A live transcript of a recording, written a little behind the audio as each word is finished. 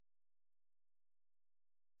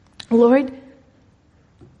Lord,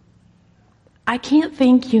 I can't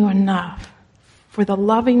thank you enough for the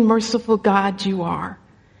loving, merciful God you are,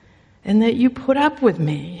 and that you put up with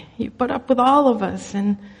me. You put up with all of us,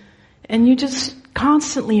 and you just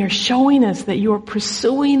constantly are showing us that you are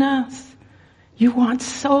pursuing us. You want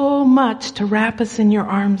so much to wrap us in your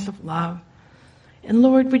arms of love. And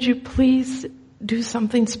Lord, would you please do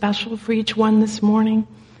something special for each one this morning,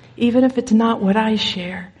 even if it's not what I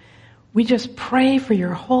share. We just pray for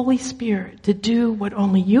your Holy Spirit to do what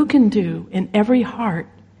only you can do in every heart.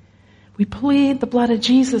 We plead the blood of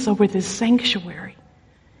Jesus over this sanctuary.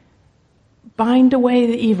 Bind away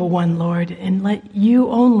the evil one, Lord, and let you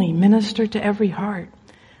only minister to every heart.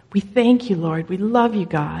 We thank you, Lord. We love you,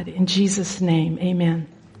 God. In Jesus' name, amen.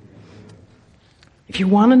 If you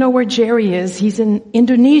want to know where Jerry is, he's in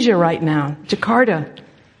Indonesia right now, Jakarta.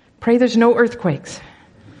 Pray there's no earthquakes.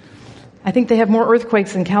 I think they have more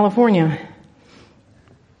earthquakes in California.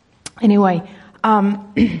 Anyway,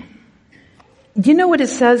 do you know what it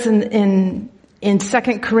says in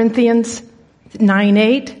 2 Corinthians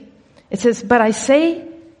 9:8? It says,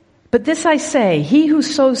 But this I say, he who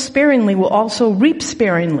sows sparingly will also reap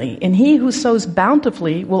sparingly, and he who sows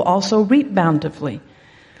bountifully will also reap bountifully.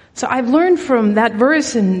 So I've learned from that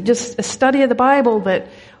verse and just a study of the Bible that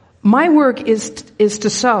my work is to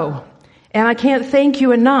sow. And I can't thank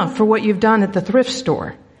you enough for what you've done at the thrift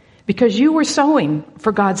store, because you were sowing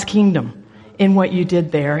for God's kingdom in what you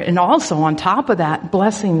did there. And also on top of that,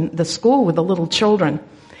 blessing the school with the little children.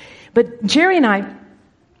 But Jerry and I,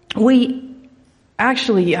 we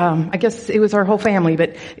actually, I guess it was our whole family,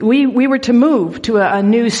 but we were to move to a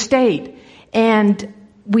new state, and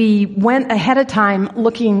we went ahead of time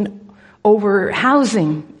looking over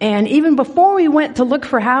housing. And even before we went to look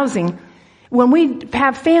for housing, when we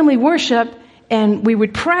have family worship and we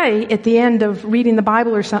would pray at the end of reading the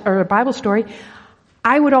Bible or a Bible story,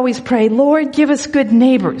 I would always pray, Lord, give us good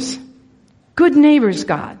neighbors. Good neighbors,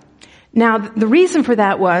 God. Now, the reason for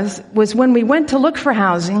that was when we went to look for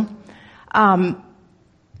housing, the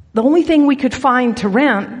only thing we could find to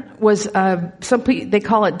rent was they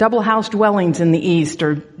call it double house dwellings in the East,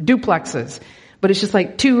 or duplexes. But it's just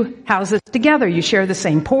like two houses together. You share the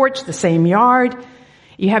same porch, the same yard.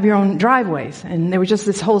 You have your own driveways. And there was just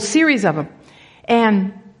this whole series of them.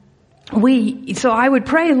 And so I would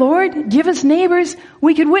pray, Lord, give us neighbors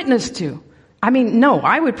we could witness to.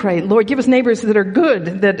 I would pray, Lord, give us neighbors that are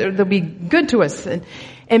good, they'll be good to us.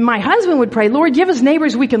 And my husband would pray, Lord, give us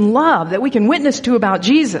neighbors we can love, that we can witness to about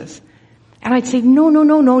Jesus. And I'd say,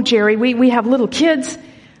 no, Jerry, we have little kids.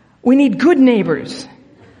 We need good neighbors.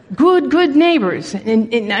 Good neighbors.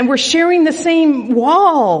 And we're sharing the same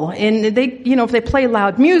wall. And they, if they play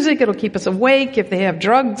loud music, it'll keep us awake. If they have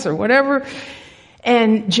drugs or whatever.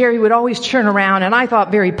 And Jerry would always turn around, and I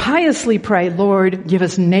thought very piously pray, Lord, give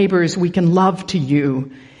us neighbors we can love to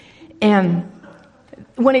you. And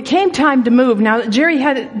when it came time to move, now Jerry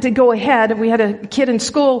had to go ahead. We had a kid in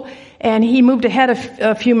school, and he moved ahead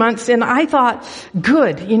a few months, and I thought,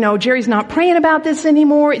 good, Jerry's not praying about this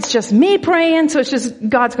anymore. It's just me praying, so it's just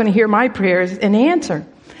God's going to hear my prayers and answer.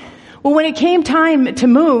 Well, when it came time to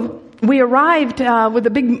move, we arrived with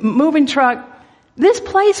a big moving truck. This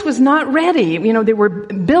place was not ready. They were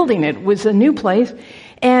building it. It was a new place,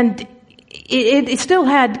 and it still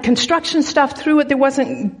had construction stuff through it. There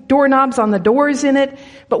wasn't doorknobs on the doors in it,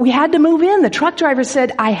 but we had to move in. The truck driver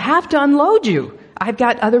said, I have to unload you. I've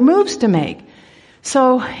got other moves to make.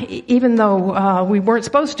 So even though we weren't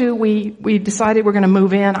supposed to, we decided we're going to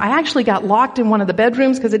move in. I actually got locked in one of the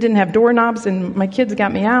bedrooms because it didn't have doorknobs, and my kids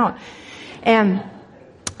got me out. And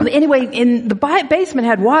anyway, in the basement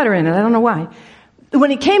had water in it. I don't know why. When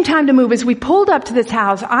it came time to move, as we pulled up to this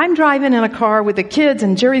house, I'm driving in a car with the kids,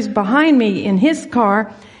 and Jerry's behind me in his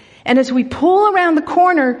car. And as we pull around the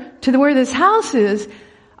corner to where this house is,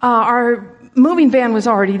 our moving van was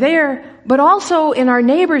already there, but also in our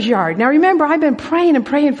neighbor's yard. Now remember, I've been praying and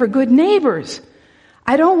praying for good neighbors.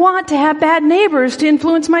 I don't want to have bad neighbors to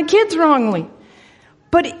influence my kids wrongly.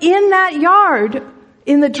 But in that yard,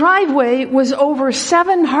 in the driveway, was over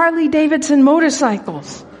 7 Harley Davidson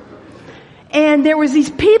motorcycles. And there was these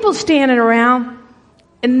people standing around,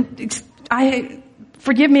 and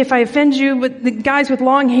forgive me if I offend you, but the guys with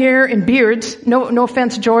long hair and beards, no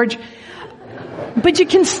offense, George, but you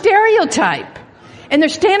can stereotype. And they're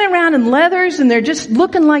standing around in leathers, and they're just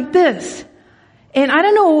looking like this. And I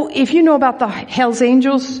don't know if you know about the Hells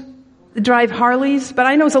Angels that drive Harleys, but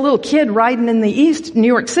I know as a little kid riding in the East, New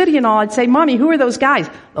York City and all, I'd say, Mommy, who are those guys?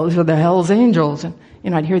 Those are the Hells Angels. And,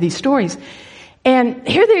 I'd hear these stories. And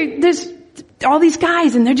here there's all these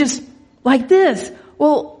guys, and they're just like this.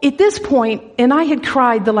 Well, at this point, and I had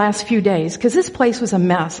cried the last few days because this place was a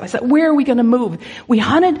mess. I said, where are we going to move? We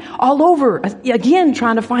hunted all over again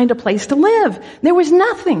trying to find a place to live. There was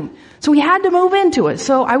nothing. So we had to move into it.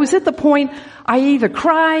 So I was at the point I either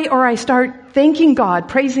cry or I start thanking God,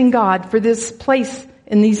 praising God for this place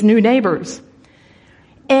and these new neighbors.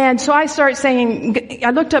 And so I start saying, I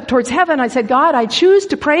looked up towards heaven. I said, God, I choose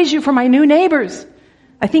to praise you for my new neighbors.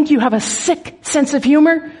 I think you have a sick sense of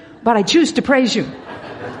humor, but I choose to praise you.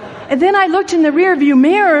 And then I looked in the rearview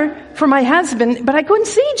mirror for my husband, but I couldn't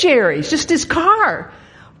see Jerry. It's just his car.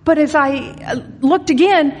 But as I looked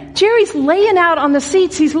again, Jerry's laying out on the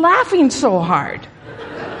seats. He's laughing so hard.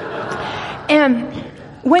 And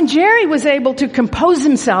when Jerry was able to compose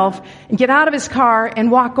himself and get out of his car and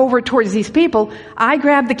walk over towards these people, I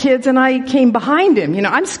grabbed the kids and I came behind him. You know,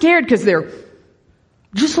 I'm scared because they're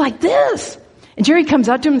just like this. And Jerry comes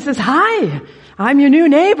up to him and says, hi, I'm your new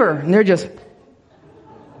neighbor. And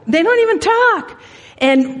they don't even talk.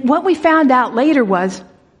 And what we found out later was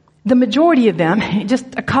the majority of them, just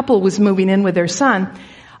a couple was moving in with their son,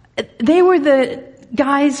 they were the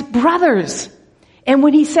guy's brothers. And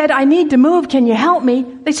when he said, I need to move, can you help me?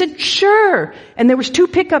 They said, sure. And there was 2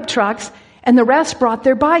 pickup trucks and the rest brought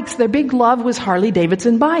their bikes. Their big love was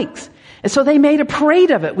Harley-Davidson bikes. And so they made a parade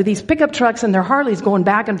of it with these pickup trucks and their Harleys going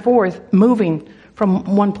back and forth, moving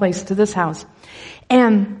from one place to this house.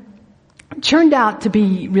 And turned out to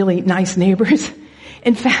be really nice neighbors.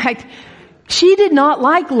 In fact, she did not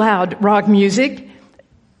like loud rock music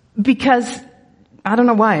because, I don't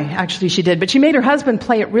know why actually she did, but she made her husband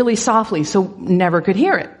play it really softly so never could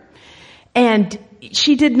hear it. And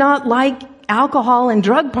she did not like alcohol and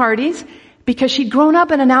drug parties because she'd grown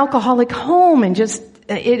up in an alcoholic home and just,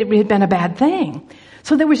 it had been a bad thing.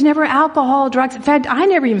 So there was never alcohol, drugs. In fact, I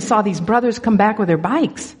never even saw these brothers come back with their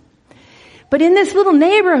bikes. But in this little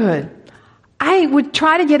neighborhood, I would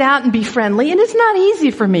try to get out and be friendly, and it's not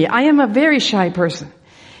easy for me. I am a very shy person.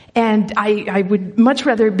 And I would much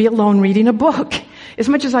rather be alone reading a book. As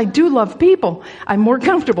much as I do love people, I'm more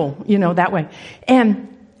comfortable, that way.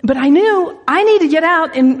 But I knew I need to get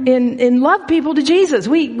out and love people to Jesus.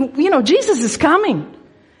 Jesus is coming.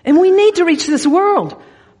 And we need to reach this world.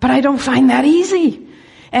 But I don't find that easy.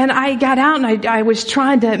 And I got out and I was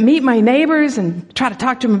trying to meet my neighbors and try to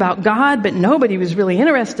talk to them about God, but nobody was really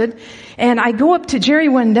interested. And I go up to Jerry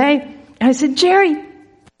one day and I said, Jerry,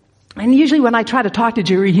 and usually when I try to talk to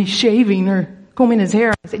Jerry, he's shaving or combing his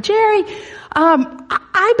hair. I said, Jerry,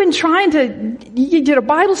 I've been trying to get a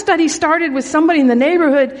Bible study started with somebody in the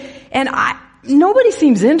neighborhood and nobody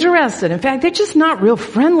seems interested. In fact, they're just not real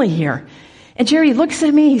friendly here. And Jerry looks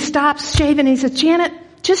at me, he stops shaving and he says, Janet,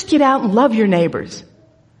 just get out and love your neighbors.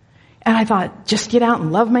 And I thought, just get out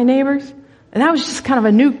and love my neighbors? And that was just kind of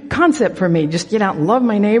a new concept for me. Just get out and love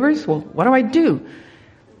my neighbors? Well, what do I do?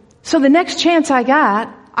 So the next chance I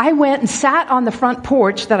got, I went and sat on the front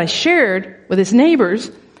porch that I shared with his neighbors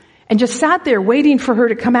and just sat there waiting for her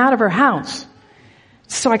to come out of her house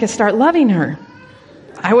so I could start loving her.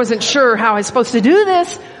 I wasn't sure how I was supposed to do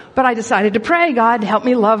this, but I decided to pray, God, help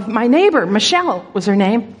me love my neighbor. Michelle was her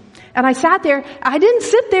name. And I sat there. I didn't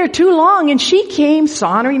sit there too long, and she came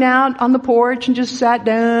sauntering out on the porch and just sat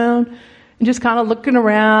down and just kind of looking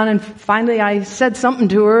around. And finally I said something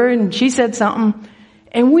to her, and she said something,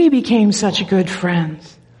 and we became such good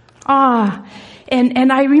friends.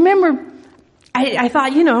 And I remember I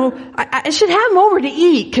thought, I should have them over to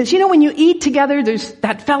eat, because when you eat together, there's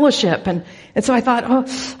that fellowship. And so I thought,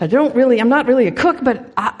 I'm not really a cook,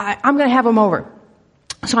 but I'm going to have them over.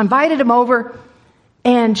 So I invited them over.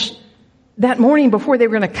 And that morning before they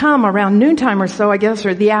were going to come around noontime or so, I guess,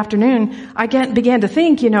 or the afternoon, I began to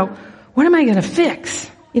think, what am I going to fix?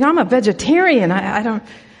 I'm a vegetarian.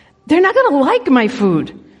 They're not going to like my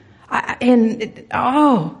food. I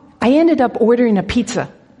ended up ordering a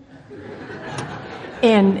pizza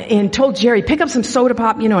and told Jerry, pick up some soda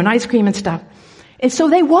pop, and ice cream and stuff. And so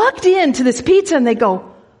they walked into this pizza and they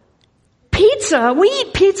go, pizza? We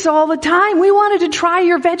eat pizza all the time. We wanted to try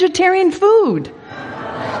your vegetarian food.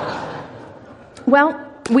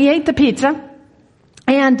 Well, we ate the pizza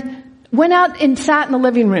and went out and sat in the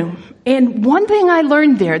living room. And one thing I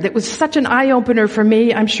learned there that was such an eye-opener for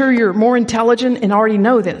me, I'm sure you're more intelligent and already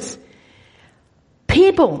know this.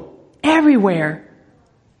 People everywhere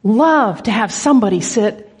love to have somebody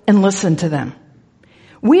sit and listen to them.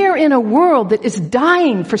 We are in a world that is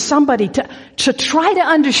dying for somebody to try to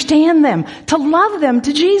understand them, to love them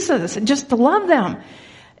to Jesus, and just to love them.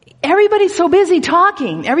 Everybody's so busy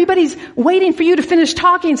talking. Everybody's waiting for you to finish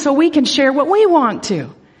talking so we can share what we want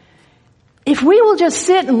to. If we will just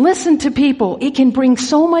sit and listen to people, it can bring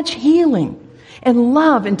so much healing. and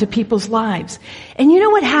love into people's lives. And you know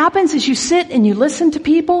what happens as you sit and you listen to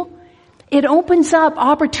people? It opens up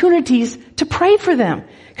opportunities to pray for them.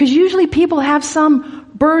 Because usually people have some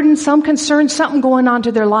burden, some concern, something going on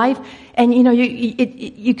to their life. And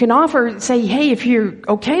you can offer, say, hey, if you're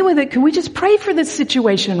okay with it, can we just pray for this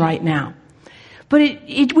situation right now? But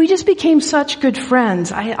we just became such good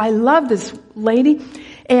friends. I love this lady.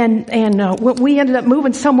 And we ended up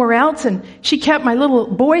moving somewhere else, and she kept my little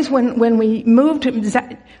boys when we moved.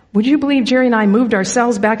 Would you believe Jerry and I moved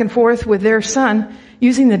ourselves back and forth with their son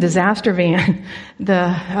using the disaster van?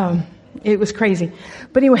 It was crazy.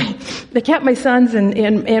 But anyway, they kept my sons,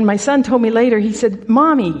 and my son told me later, he said,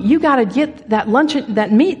 Mommy, you gotta get that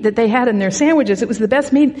that meat that they had in their sandwiches. It was the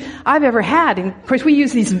best meat I've ever had. And of course we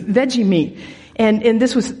use these veggie meat. And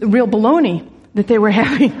this was real bologna that they were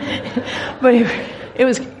having. But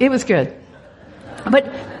it was good. But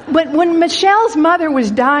when Michelle's mother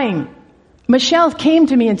was dying, Michelle came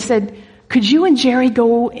to me and said, could you and Jerry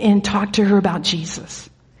go and talk to her about Jesus?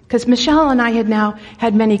 Because Michelle and I had now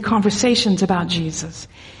had many conversations about Jesus.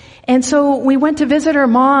 And so we went to visit her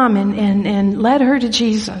mom and led her to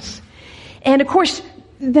Jesus. And of course,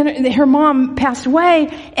 then her mom passed away,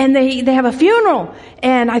 and they have a funeral.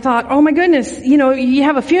 And I thought, oh my goodness, you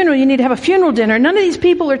have a funeral, you need to have a funeral dinner. None of these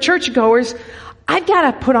people are churchgoers. I've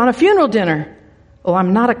got to put on a funeral dinner. Well,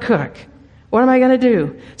 I'm not a cook. What am I going to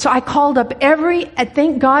do? So I called up I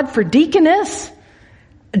thank God for deaconess.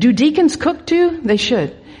 Do deacons cook too? They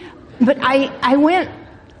should. But I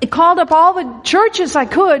called up all the churches I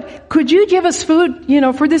could you give us food,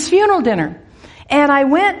 for this funeral dinner? And I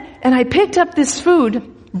went and I picked up this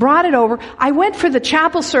food, brought it over. I went for the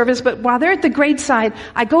chapel service, but while they're at the graveside,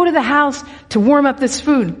 I go to the house to warm up this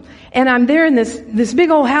food. And I'm there in this big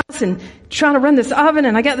old house and trying to run this oven,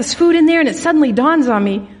 and I got this food in there, and it suddenly dawns on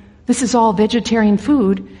me, this is all vegetarian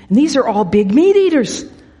food, and these are all big meat eaters.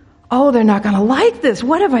 Oh, they're not going to like this.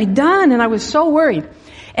 What have I done? And I was so worried.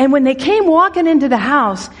 And when they came walking into the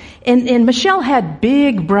house, and Michelle had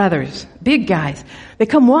big brothers, big guys. They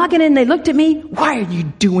come walking in, they looked at me, why are you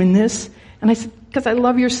doing this? And I said, because I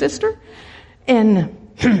love your sister. And,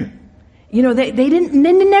 they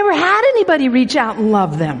never had anybody reach out and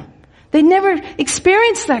love them. They never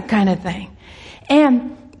experienced that kind of thing.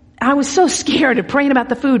 And I was so scared of praying about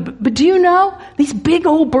the food. But do you know, these big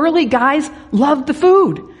old burly guys loved the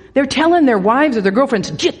food. They're telling their wives or their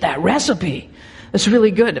girlfriends, get that recipe. It's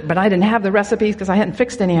really good. But I didn't have the recipes because I hadn't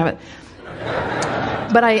fixed any of it.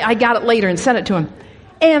 But I got it later and sent it to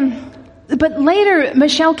him. But later,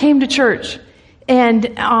 Michelle came to church.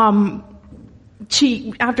 And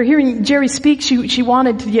she, after hearing Jerry speak, she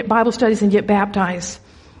wanted to get Bible studies and get baptized.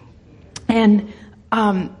 And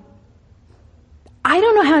I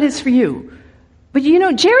don't know how it is for you, but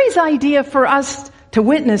Jerry's idea for us to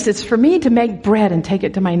witness is for me to make bread and take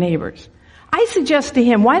it to my neighbors. I suggest to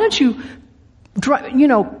him, why don't you,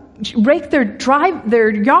 rake their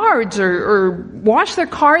yards or wash their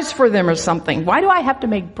cars for them or something? Why do I have to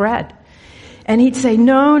make bread? And he'd say,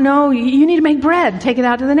 no, you need to make bread and take it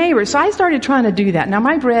out to the neighbors. So I started trying to do that. Now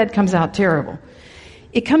my bread comes out terrible.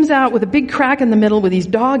 It comes out with a big crack in the middle with these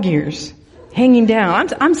dog ears hanging down.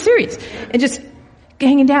 I'm serious. And just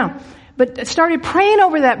hanging down. But I started praying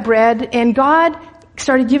over that bread, and God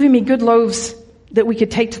started giving me good loaves that we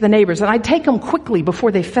could take to the neighbors. And I'd take them quickly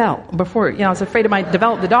before they fell. I was afraid I might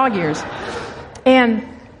develop the dog ears.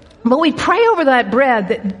 But we'd pray over that bread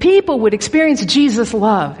that people would experience Jesus'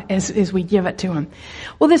 love as we give it to them.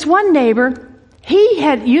 Well, this one neighbor, he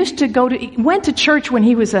had went to church when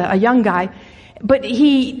he was a young guy, but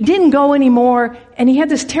he didn't go anymore, and he had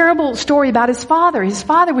this terrible story about his father. His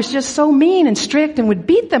father was just so mean and strict and would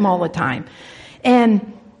beat them all the time.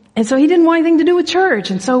 And so he didn't want anything to do with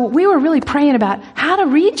church. And so we were really praying about how to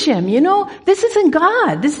reach him. This isn't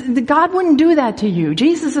God. God wouldn't do that to you.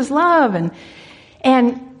 Jesus is love.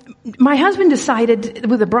 And my husband decided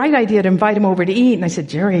with a bright idea to invite him over to eat. And I said,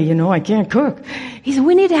 Jerry, I can't cook. He said,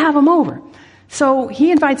 we need to have him over. So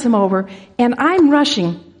he invites him over, and I'm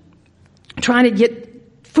rushing, trying to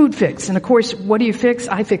get food fixed. And of course, what do you fix?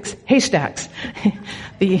 I fix haystacks.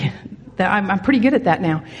 I'm pretty good at that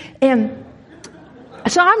now. And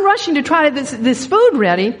so I'm rushing to try this food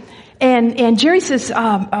ready. And Jerry says,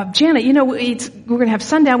 Janet, we're going to have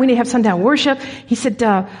sundown. We need to have sundown worship. He said,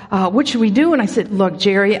 what should we do? And I said, look,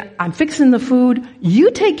 Jerry, I'm fixing the food.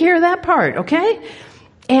 You take care of that part, okay?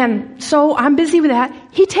 And so I'm busy with that.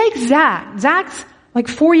 He takes Zach. Zach's like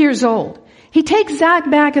 4 years old. He takes Zach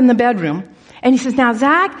back in the bedroom, and he says, now,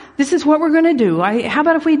 Zach, this is what we're going to do. How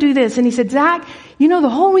about if we do this? And he said, Zach, the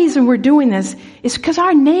whole reason we're doing this is because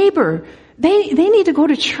our neighbor They need to go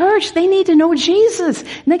to church. They need to know Jesus.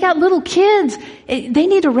 And they got little kids. They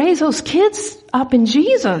need to raise those kids up in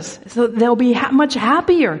Jesus so they'll be much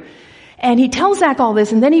happier. And he tells Zach all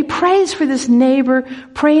this, and then he prays for this neighbor,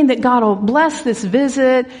 praying that God will bless this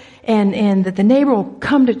visit and that the neighbor will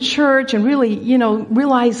come to church and really,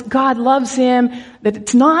 realize God loves him, that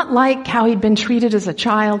it's not like how he'd been treated as a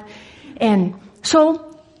child. And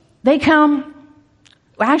so they come.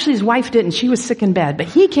 Well, actually his wife didn't. She was sick in bed, but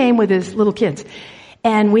he came with his little kids.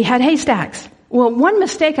 And we had haystacks. Well, one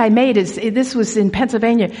mistake I made is, this was in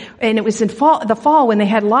Pennsylvania, and it was in the fall when they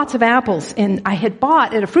had lots of apples, and I had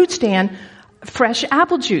bought at a fruit stand fresh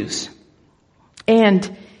apple juice. And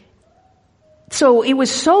so it was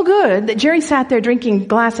so good that Jerry sat there drinking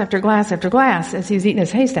glass after glass after glass as he was eating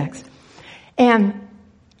his haystacks. And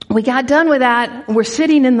we got done with that. We're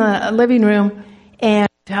sitting in the living room, and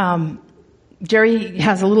Jerry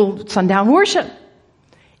has a little sundown worship.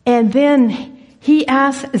 And then he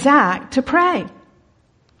asked Zach to pray.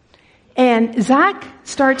 And Zach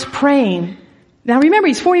starts praying. Now remember,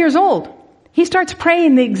 he's 4 years old. He starts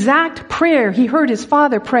praying the exact prayer he heard his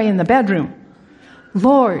father pray in the bedroom.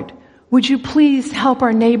 Lord, would you please help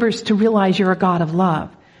our neighbors to realize you're a God of love?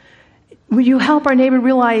 Will you help our neighbor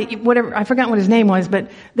realize, whatever, I forgot what his name was,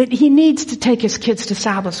 but that he needs to take his kids to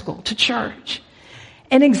Sabbath school, to church.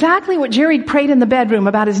 And exactly what Jerry prayed in the bedroom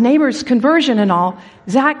about his neighbor's conversion and all,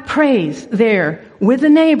 Zach prays there with the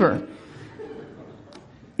neighbor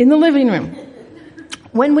in the living room.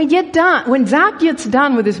 When Zach gets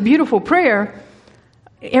done with this beautiful prayer,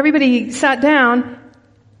 everybody sat down.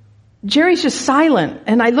 Jerry's just silent.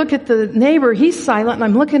 And I look at the neighbor, he's silent, and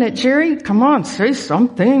I'm looking at Jerry, come on, say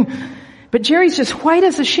something. But Jerry's just white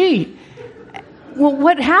as a sheet. Well,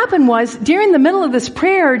 what happened was, during the middle of this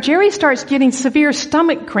prayer, Jerry starts getting severe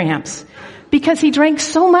stomach cramps because he drank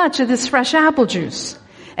so much of this fresh apple juice.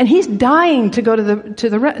 And he's dying to go to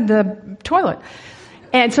the toilet.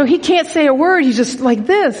 And so he can't say a word. He's just like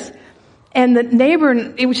this. And the neighbor,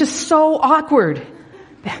 it was just so awkward.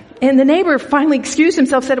 And the neighbor finally excused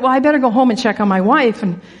himself, said, well, I better go home and check on my wife.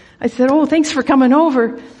 And I said, oh, thanks for coming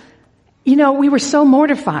over. We were so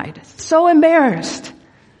mortified, so embarrassed.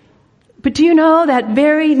 But do you know that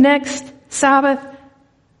very next Sabbath,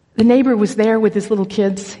 the neighbor was there with his little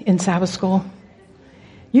kids in Sabbath school?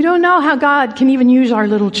 You don't know how God can even use our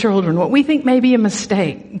little children. What we think may be a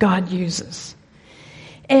mistake, God uses.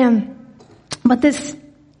 But this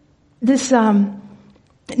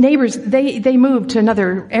neighbors, they moved to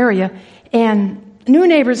another area, and new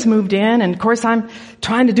neighbors moved in, and of course I'm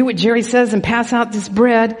trying to do what Jerry says and pass out this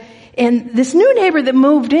bread. And this new neighbor that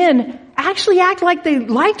moved in actually acted like they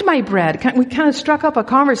liked my bread. We kind of struck up a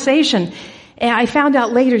conversation, and I found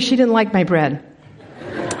out later she didn't like my bread,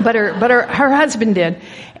 but her husband did.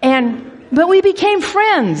 But we became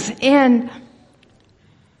friends, and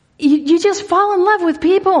you just fall in love with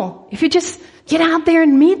people if you just get out there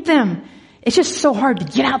and meet them. It's just so hard to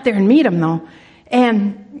get out there and meet them, though.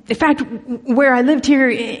 And in fact, where I lived here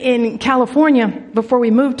in California before we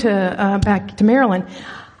moved to back to Maryland,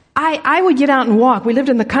 I would get out and walk. We lived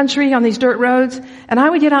in the country on these dirt roads, and I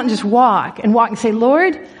would get out and just walk and say,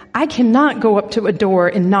 Lord, I cannot go up to a door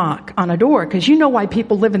and knock on a door, because you know why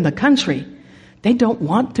people live in the country. They don't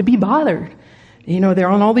want to be bothered. They're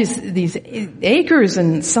on all these acres,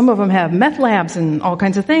 and some of them have meth labs and all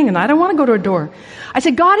kinds of things, and I don't want to go to a door. I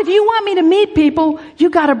said, God, if you want me to meet people,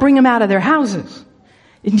 you got to bring them out of their houses.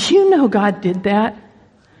 And God did that.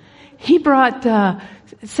 He brought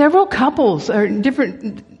several couples or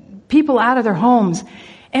different people out of their homes,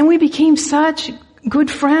 and we became such good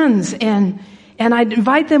friends. And I'd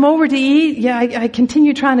invite them over to eat. Yeah, I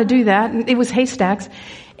continue trying to do that. And it was haystacks,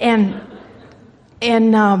 and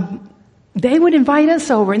they would invite us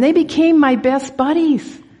over, and they became my best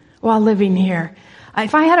buddies while living here.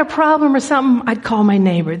 If I had a problem or something, I'd call my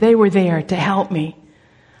neighbor. They were there to help me.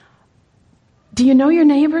 Do you know your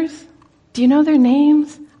neighbors? Do you know their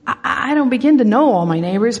names? I don't begin to know all my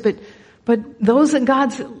neighbors, but those that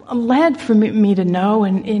God's led for me to know,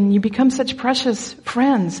 and you become such precious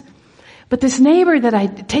friends. But this neighbor that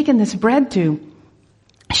I'd taken this bread to,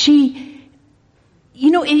 she,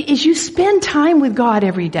 as you spend time with God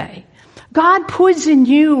every day, God puts in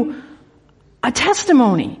you a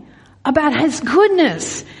testimony about His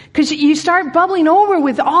goodness, because you start bubbling over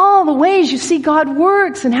with all the ways you see God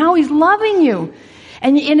works and how He's loving you.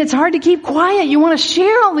 And it's hard to keep quiet. You want to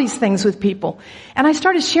share all these things with people. And I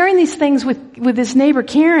started sharing these things with this neighbor,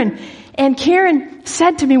 Karen. And Karen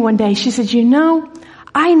said to me one day, she said,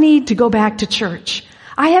 I need to go back to church.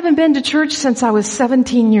 I haven't been to church since I was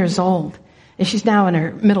 17 years old. And she's now in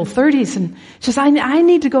her middle 30s. And she says, I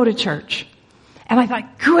need to go to church. And I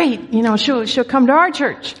thought, great, she'll come to our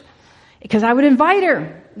church because I would invite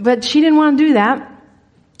her, but she didn't want to do that.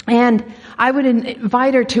 And I would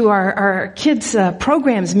invite her to our kids'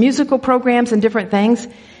 programs, musical programs and different things.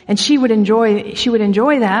 And she would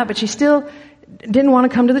enjoy that, but she still didn't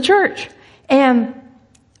want to come to the church. And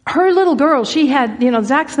her little girl, she had,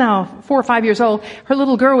 Zach's now 4 or 5 years old. Her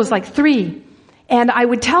little girl was like 3. And I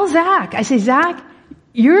would tell Zach, I say, Zach,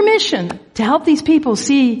 your mission to help these people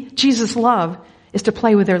see Jesus' love is to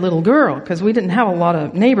play with their little girl, because we didn't have a lot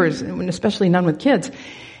of neighbors, especially none with kids.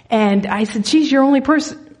 And I said, she's your only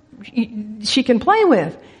person she can play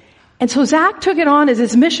with. And so Zach took it on as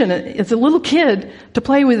his mission as a little kid to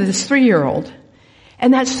play with his 3-year-old.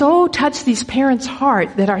 And that so touched these parents'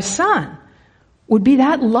 heart that our son would be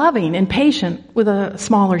that loving and patient with a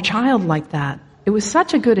smaller child like that. It was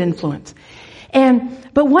such a good influence.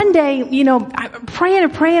 But one day, I'm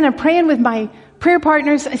praying with my prayer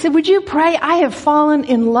partners. I said, would you pray? I have fallen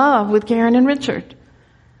in love with Karen and Richard.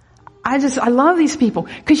 I love these people.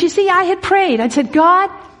 Cause you see, I had prayed. I said, God,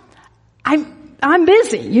 I'm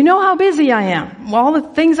busy. You know how busy I am. All the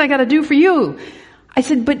things I gotta do for you. I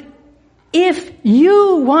said, but if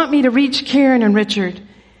you want me to reach Karen and Richard,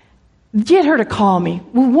 get her to call me.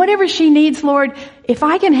 Whatever she needs, Lord, if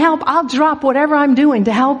I can help, I'll drop whatever I'm doing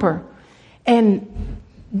to help her. And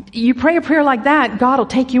you pray a prayer like that, God will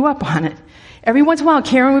take you up on it. Every once in a while,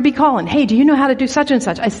 Karen would be calling, hey, do you know how to do such and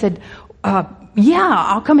such? I said, yeah,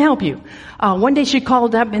 I'll come help you. One day she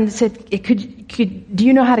called up and said, do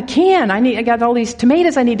you know how to can? I got all these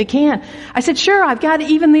tomatoes I need to can. I said, sure, I've got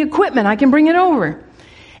even the equipment. I can bring it over.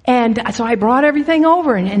 And so I brought everything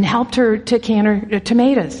over and helped her to can her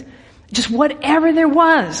tomatoes. Just whatever there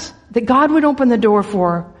was that God would open the door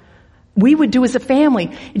for, we would do as a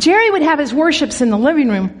family. Jerry would have his worships in the living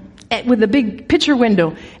room with a big picture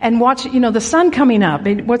window and watch, the sun coming up.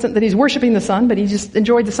 It wasn't that he's worshiping the sun, but he just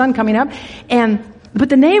enjoyed the sun coming up. But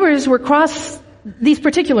the neighbors were these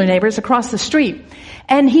particular neighbors across the street.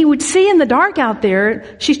 And he would see in the dark out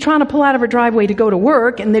there, she's trying to pull out of her driveway to go to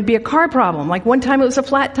work, and there'd be a car problem. Like one time it was a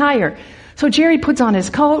flat tire. So Jerry puts on his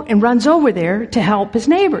coat and runs over there to help his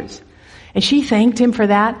neighbors. And she thanked him for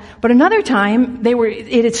that. But another time,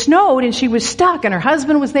 it had snowed and she was stuck, and her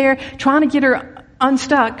husband was there trying to get her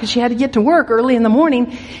unstuck because she had to get to work early in the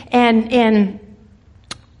morning, and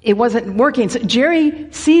it wasn't working. So Jerry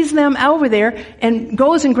sees them over there and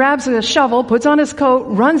goes and grabs a shovel, puts on his coat,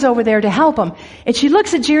 runs over there to help him. And she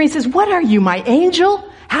looks at Jerry and says, what are you, my angel?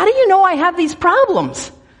 How do you know I have these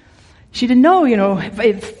problems? She didn't know, at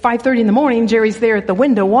 5:30 in the morning, Jerry's there at the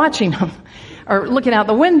window watching them or looking out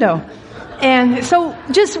the window. And so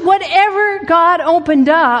just whatever God opened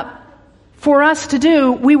up for us to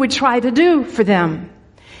do, we would try to do for them.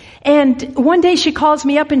 And one day she calls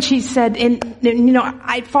me up and she said,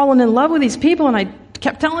 I'd fallen in love with these people, and I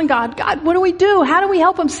kept telling God, what do we do? How do we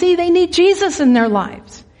help them see they need Jesus in their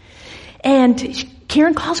lives? And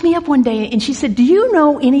Karen calls me up one day and she said, do you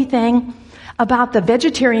know anything about the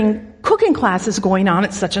vegetarian cooking classes going on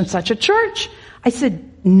at such and such a church? I said,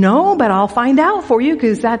 no, but I'll find out for you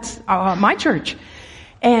because that's my church.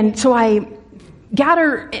 And so I got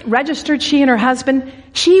her registered, she and her husband.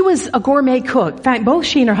 She was a gourmet cook. In fact, both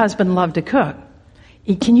she and her husband loved to cook.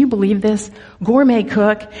 Can you believe this? Gourmet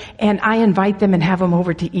cook, and I invite them and have them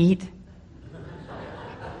over to eat.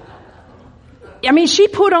 I mean, she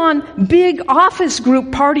put on big office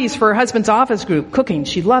group parties for her husband's office group, cooking.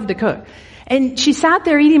 She loved to cook. And she sat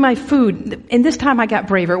there eating my food. And this time I got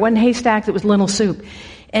braver. It wasn't haystacks, it was lentil soup.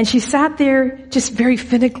 And she sat there just very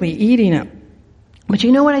finically eating it. But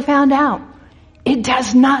you know what I found out? It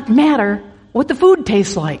does not matter what the food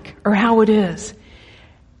tastes like or how it is.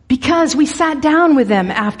 Because we sat down with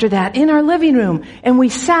them after that in our living room, and we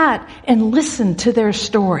sat and listened to their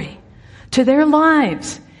story, to their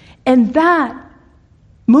lives. And that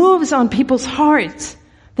moves on people's hearts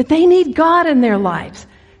that they need God in their lives.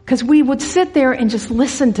 Because we would sit there and just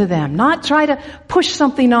listen to them, not try to push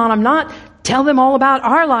something on them, not tell them all about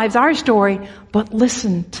our lives, our story, but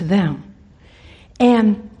listen to them.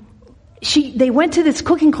 And they went to this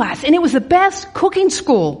cooking class, and it was the best cooking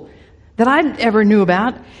school that I ever knew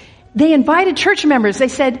about. They invited church members. They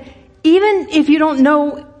said, even if you don't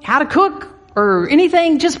know how to cook or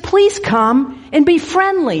anything, just please come and be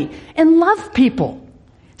friendly and love people.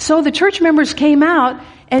 So the church members came out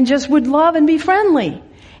and just would love and be friendly.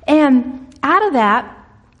 And out of that,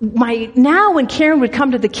 when Karen would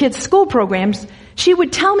come to the kids' school programs, she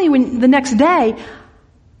would tell me the next day,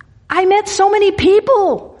 I met so many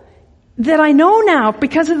people that I know now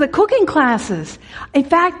because of the cooking classes. In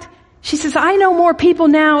fact, she says, I know more people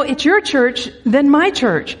now at your church than my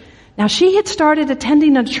church. Now, she had started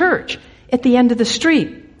attending a church at the end of the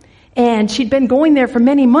street. And she'd been going there for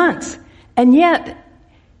many months. And yet,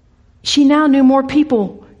 she now knew more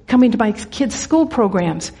people coming to my kids' school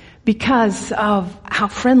programs because of how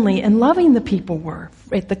friendly and loving the people were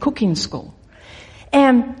at the cooking school.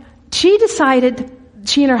 And she decided,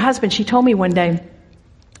 she and her husband, she told me one day,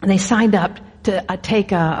 they signed up to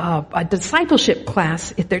take a discipleship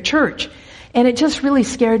class at their church. And it just really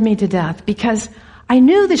scared me to death because I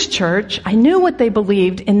knew this church, I knew what they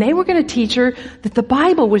believed, and they were going to teach her that the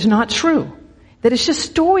Bible was not true, that it's just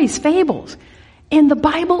stories, fables. And the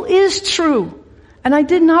Bible is true. And I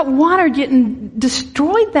did not want her getting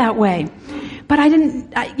destroyed that way. But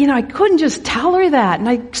I couldn't just tell her that. And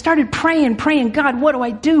I started praying, God, what do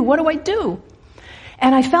I do? What do I do?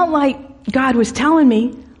 And I felt like God was telling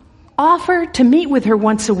me, offer to meet with her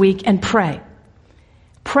once a week and pray.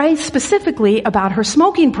 Pray specifically about her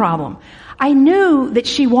smoking problem. I knew that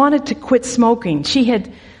she wanted to quit smoking. She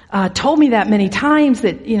had told me that many times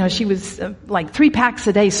that, she was like 3 packs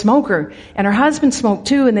a day smoker, and her husband smoked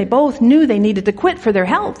too, and they both knew they needed to quit for their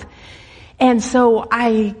health. And so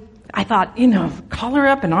I thought, call her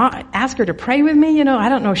up and ask her to pray with me. I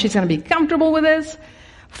don't know if she's going to be comfortable with this.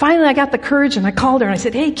 Finally, I got the courage and I called her and I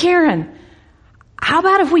said, hey, Karen, how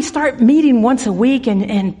about if we start meeting once a week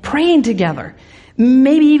and praying together?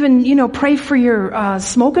 Maybe even, pray for your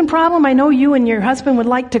smoking problem. I know you and your husband would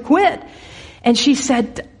like to quit. And she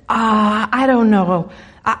said, I don't know.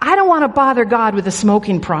 I don't want to bother God with a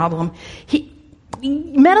smoking problem.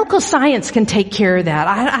 Medical science can take care of that.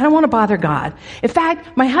 I don't want to bother God. In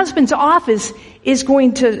fact, my husband's office is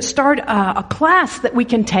going to start a class that we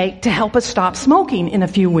can take to help us stop smoking in a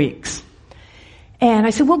few weeks. And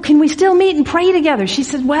I said, well, can we still meet and pray together? She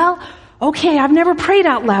said, well, okay, I've never prayed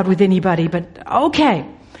out loud with anybody, but okay.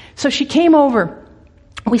 So she came over.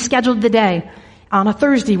 We scheduled the day. On a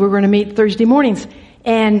Thursday, we were going to meet Thursday mornings.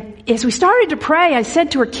 And as we started to pray, I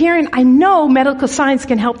said to her, Karen, I know medical science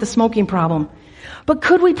can help the smoking problem, but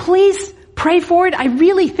could we please pray for it? I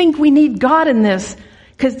really think we need God in this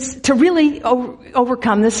to really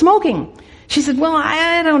overcome the smoking. She said, well,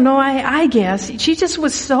 I don't know, I guess. She just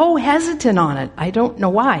was so hesitant on it. I don't know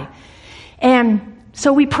why. And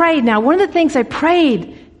so we prayed. Now, one of the things I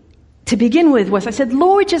prayed to begin with was, I said,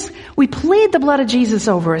 Lord, we plead the blood of Jesus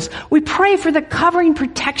over us. We pray for the covering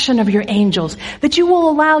protection of your angels, that you will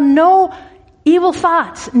allow no evil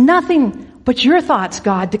thoughts, nothing but your thoughts,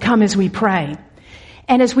 God, to come as we pray.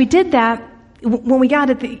 And as we did that, when we got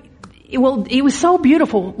it was so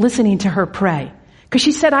beautiful listening to her pray. Because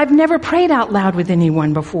she said, I've never prayed out loud with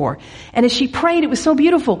anyone before. And as she prayed, it was so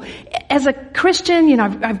beautiful. As a Christian,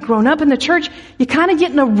 I've grown up in the church, you kind of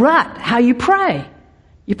get in a rut how you pray.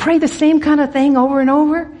 You pray the same kind of thing over and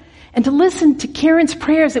over. And to listen to Karen's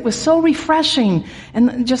prayers, it was so refreshing,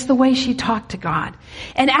 and just the way she talked to God.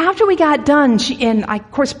 And after we got done, and I,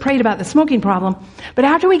 of course, prayed about the smoking problem, but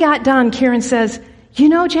after we got done, Karen says,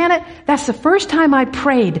 Janet, that's the first time I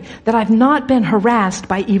prayed that I've not been harassed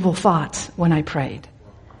by evil thoughts when I prayed.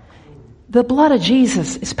 The blood of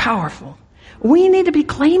Jesus is powerful. We need to be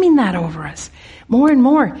claiming that over us more and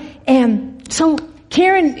more. And so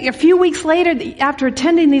Karen, a few weeks later, after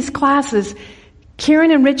attending these classes,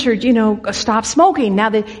 Karen and Richard, stopped smoking. Now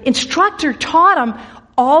the instructor taught them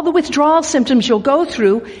all the withdrawal symptoms you'll go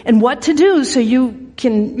through and what to do so you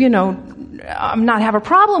can, not have a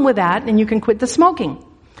problem with that and you can quit the smoking.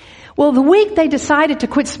 Well, the week they decided to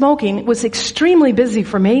quit smoking was extremely busy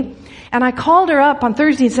for me. And I called her up on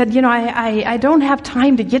Thursday and said, I don't have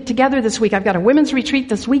time to get together this week. I've got a women's retreat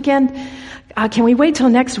this weekend. Can we wait till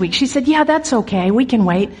next week? She said, yeah, that's okay. We can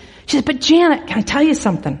wait. She said, but Janet, can I tell you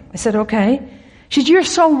something? I said, okay. She said, you're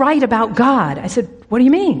so right about God. I said, what do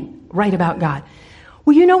you mean, right about God?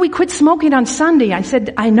 Well, we quit smoking on Sunday. I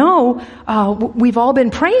said, I know, we've all been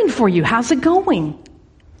praying for you. How's it going?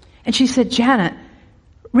 And she said, Janet,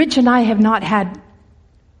 Rich and I have not had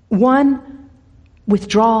one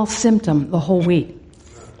withdrawal symptom the whole week.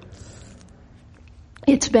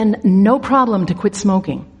 It's been no problem to quit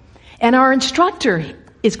smoking. And our instructor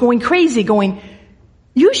is going crazy, going,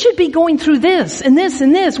 you should be going through this and this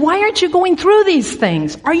and this. Why aren't you going through these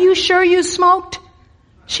things? Are you sure you smoked?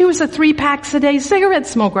 She was a 3 packs a day cigarette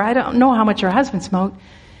smoker. I don't know how much her husband smoked.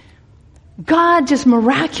 God just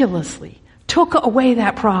miraculously took away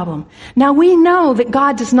that problem. Now we know that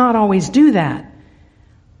God does not always do that.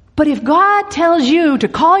 But if God tells you to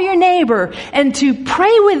call your neighbor and to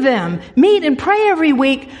pray with them, meet and pray every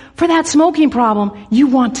week for that smoking problem, you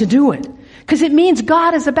want to do it. Because it means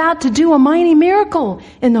God is about to do a mighty miracle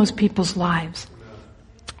in those people's lives.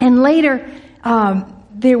 And later,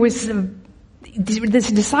 there was, this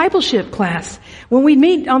discipleship class. When we'd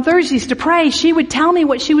meet on Thursdays to pray, she would tell me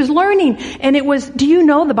what she was learning. And it was, do you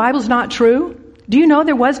know the Bible's not true? Do you know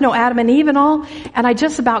there was no Adam and Eve and all? And I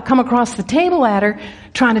just about come across the table at her,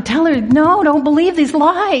 trying to tell her, no, don't believe these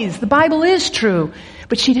lies. The Bible is true.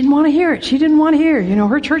 But she didn't want to hear it. She didn't want to hear. You know,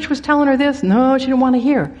 her church was telling her this. No, she didn't want to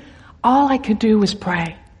hear. All I could do was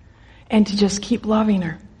pray and to just keep loving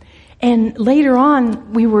her. And later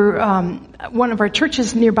on, we were, one of our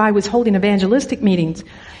churches nearby was holding evangelistic meetings.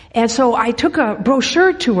 And so I took a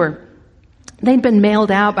brochure to her. They'd been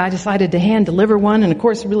mailed out, but I decided to hand deliver one, and of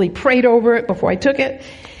course really prayed over it before I took it.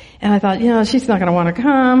 And I thought, you know, she's not going to want to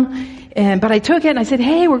come. But I took it and I said,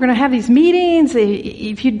 hey, we're going to have these meetings.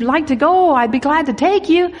 If you'd like to go, I'd be glad to take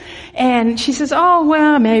you. And she says, oh,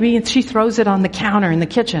 well, maybe. And she throws it on the counter in the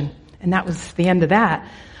kitchen. And that was the end of that.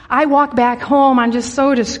 I walk back home. I'm just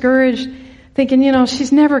so discouraged, thinking, you know,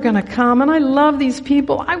 she's never going to come. And I love these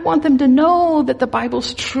people. I want them to know that the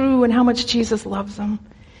Bible's true and how much Jesus loves them.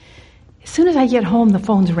 As soon as I get home, the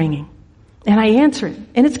phone's ringing. And I answer it.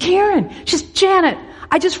 And it's Karen. She says, Janet,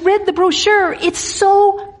 I just read the brochure. It's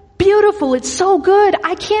so beautiful. It's so good.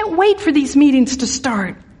 I can't wait for these meetings to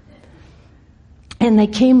start. And they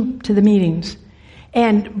came to the meetings.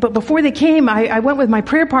 But before they came, I went with my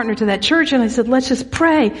prayer partner to that church and I said, let's just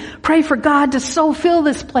pray. Pray for God to so fill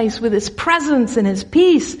this place with His presence and His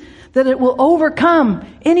peace that it will overcome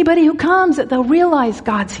anybody who comes, that they'll realize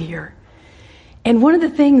God's here. And one of the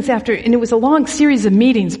things and it was a long series of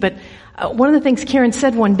meetings, but one of the things Karen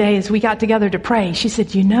said one day as we got together to pray, she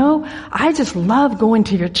said, you know, I just love going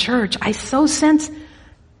to your church. I so sense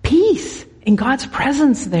peace in God's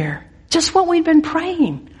presence there. Just what we've been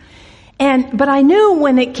praying. But I knew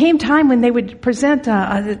when it came time when they would present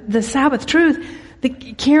the Sabbath truth,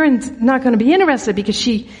 that Karen's not going to be interested because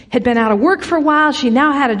she had been out of work for a while. She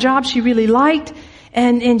now had a job she really liked,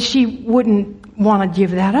 and she wouldn't want to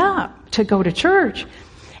give that up to go to church.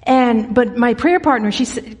 But my prayer partner,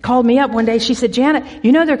 called me up one day. She said, Janet,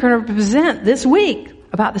 you know they're going to present this week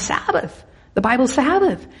about the Sabbath, the Bible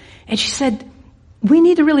Sabbath. And she said, we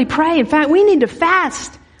need to really pray. In fact, we need to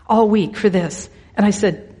fast all week for this. And I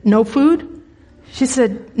said, no food? She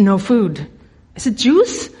said, no food. I said,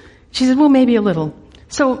 juice? She said, well, maybe a little.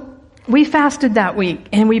 So we fasted that week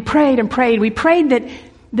and we prayed and prayed. We prayed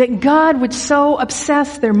that God would so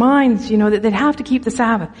obsess their minds, you know, that they'd have to keep the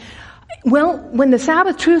Sabbath. Well, when the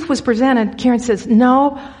Sabbath truth was presented, Karen says,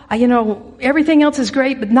 no, everything else is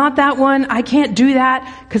great, but not that one. I can't do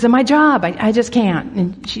that because of my job. I just can't.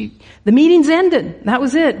 And the meetings ended. That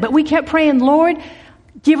was it. But we kept praying, Lord,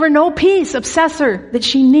 give her no peace, obsess her that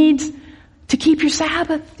she needs to keep your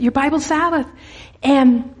Sabbath, your Bible Sabbath.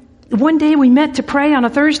 And one day we met to pray on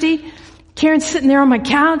a Thursday. Karen's sitting there on my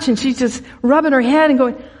couch and she's just rubbing her head and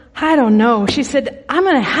going, I don't know. She said, I'm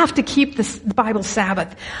going to have to keep the Bible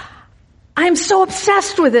Sabbath. I'm so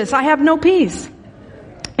obsessed with this. I have no peace.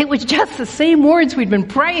 It was just the same words we'd been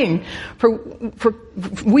praying for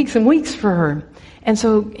weeks and weeks for her. And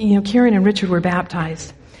so, Karen and Richard were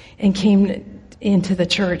baptized and came into the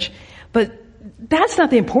church. But that's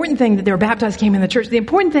not the important thing that they were baptized, came in the church. The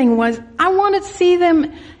important thing was I wanted to see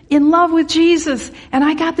them in love with Jesus. And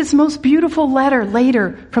I got this most beautiful letter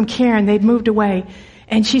later from Karen. They'd moved away.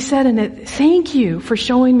 And she said in it, thank you for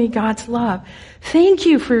showing me God's love. Thank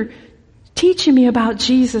you for teaching me about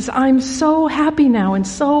Jesus. I'm so happy now and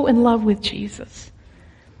so in love with Jesus.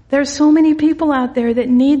 There's so many people out there that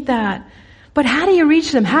need that. But how do you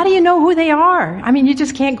reach them? How do you know who they are? I mean, you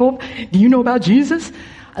just can't go, do you know about Jesus?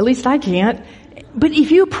 At least I can't. But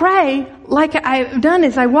if you pray, like I've done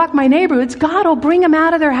as I walk my neighborhoods, God will bring them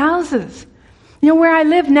out of their houses. Where I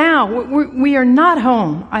live now, we are not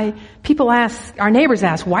home. Our neighbors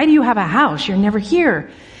ask, why do you have a house? You're never here.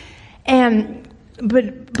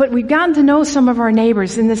 But we've gotten to know some of our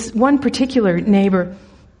neighbors, and this one particular neighbor,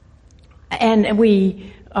 and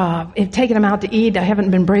we have taken him out to eat. I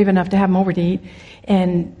haven't been brave enough to have him over to eat.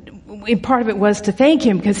 And part of it was to thank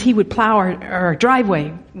him because he would plow our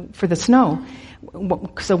driveway for the snow.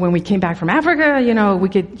 So when we came back from Africa, we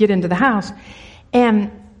could get into the house.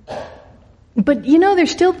 But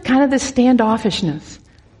there's still kind of this standoffishness.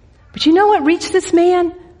 But what reached this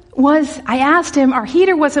man? I asked him, our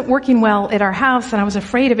heater wasn't working well at our house and I was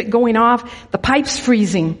afraid of it going off, the pipes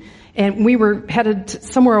freezing, and we were headed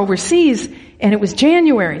somewhere overseas and it was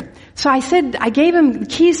January. So I gave him the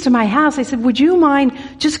keys to my house. I said, would you mind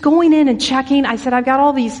just going in and checking? I said, I've got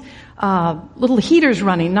all these little heaters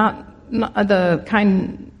running, not the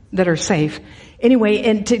kind that are safe. Anyway,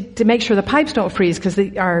 and to make sure the pipes don't freeze because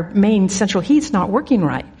our main central heat's not working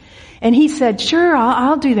right. And he said, sure,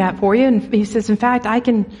 I'll do that for you. And he says, in fact, I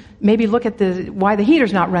can maybe look at why the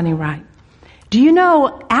heater's not running right. Do you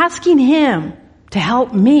know, asking him to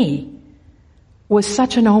help me was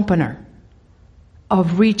such an opener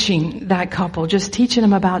of reaching that couple, just teaching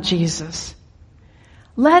them about Jesus.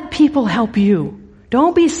 Let people help you.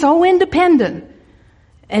 Don't be so independent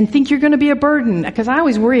and think you're going to be a burden, because I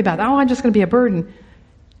always worry about, I'm just going to be a burden.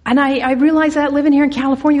 And I realized that living here in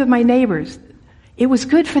California with my neighbors, it was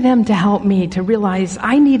good for them to help me to realize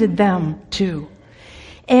I needed them too.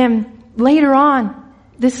 And later on,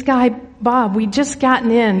 this guy, Bob, we'd just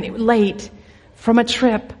gotten in late from a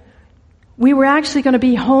trip. We were actually going to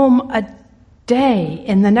be home a day,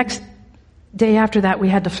 and the next day after that we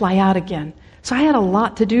had to fly out again. So I had a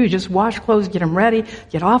lot to do, just wash clothes, get them ready,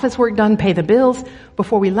 get office work done, pay the bills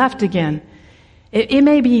before we left again. It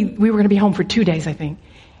may be we were going to be home for 2 days, I think.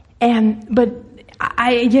 But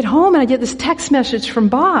I get home and I get this text message from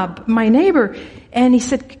Bob, my neighbor, and he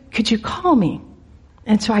said, could you call me?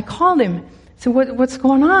 And so I called him. So what's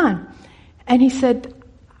going on? And he said,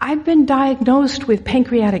 I've been diagnosed with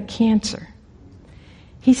pancreatic cancer.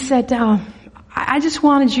 He said, I just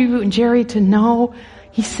wanted you and Jerry to know.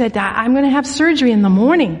 He said, I'm going to have surgery in the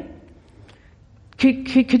morning.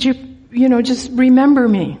 Could you, just remember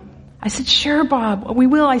me? I said, sure, Bob, we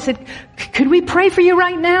will. I said, could we pray for you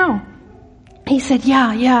right now? He said,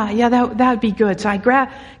 yeah, that would be good. So I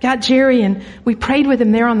got Jerry and we prayed with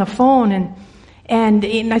him there on the phone, and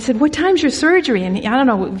I said, what time's your surgery? And I don't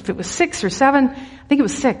know if it was 6 or 7. I think it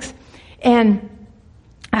was 6. And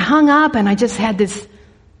I hung up and I just had this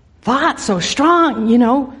thought so strong,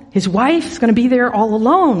 his wife's going to be there all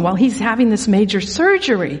alone while he's having this major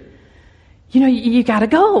surgery. You got to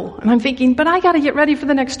go. And I'm thinking, but I got to get ready for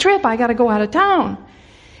the next trip. I got to go out of town.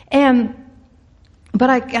 But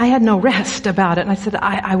I had no rest about it. And I said,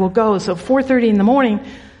 I will go. So 4:30 in the morning,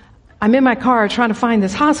 I'm in my car trying to find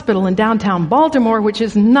this hospital in downtown Baltimore, which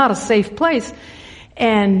is not a safe place.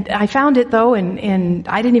 And I found it though, and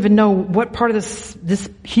I didn't even know what part of this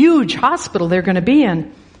huge hospital they're going to be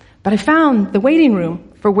in. But I found the waiting room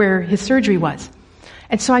for where his surgery was.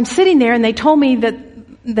 And so I'm sitting there, and they told me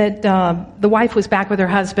that the wife was back with her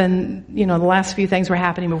husband. The last few things were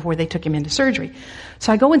happening before they took him into surgery.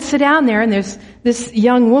 So I go and sit down there, and there's this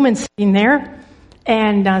young woman sitting there,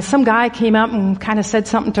 and some guy came up and kind of said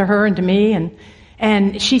something to her and to me,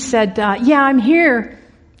 and she said, yeah, I'm here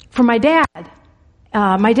for my dad.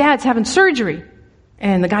 My dad's having surgery.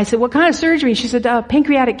 And the guy said, what kind of surgery? She said,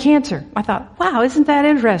 pancreatic cancer. I thought, wow, isn't that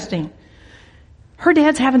interesting? Her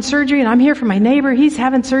dad's having surgery, and I'm here for my neighbor. He's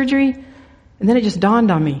having surgery. And then it just dawned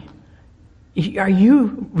on me. Are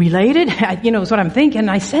you related? Is what I'm thinking.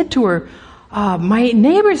 I said to her, my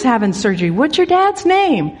neighbor's having surgery. What's your dad's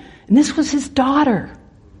name? And this was his daughter.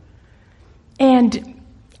 And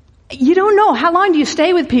you don't know. How long do you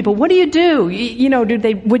stay with people? What do you do?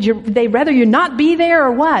 Would they rather you not be there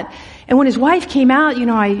or what? And when his wife came out,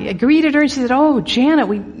 I greeted her, and she said, oh, Janet,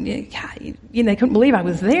 they couldn't believe I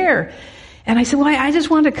was there. And I said, well, I just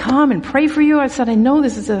wanted to come and pray for you. I said, I know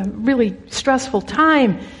this is a really stressful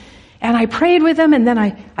time. And I prayed with him, and then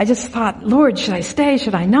I just thought, Lord, should I stay?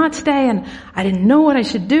 Should I not stay? And I didn't know what I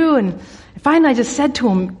should do. And finally I just said to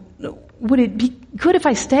him, would it be good if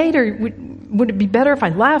I stayed, or would it be better if I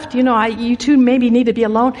left? You two maybe need to be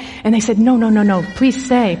alone. And they said, no, please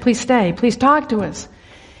stay, please talk to us.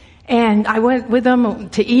 And I went with them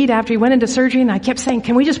to eat after he went into surgery, and I kept saying,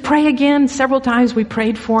 can we just pray again? Several times we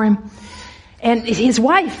prayed for him. And his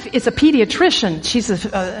wife is a pediatrician. She's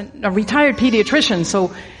a retired pediatrician,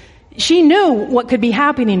 so she knew what could be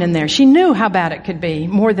happening in there. She knew how bad it could be,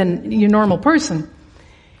 more than your normal person.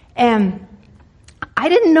 And I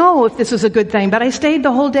didn't know if this was a good thing, but I stayed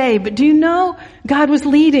the whole day. But do you know, God was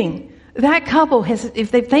leading. That couple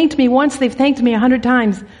if they've thanked me once, they've thanked me 100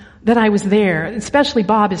 times that I was there. Especially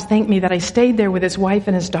Bob has thanked me that I stayed there with his wife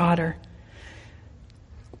and his daughter.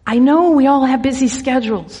 I know we all have busy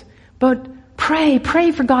schedules, but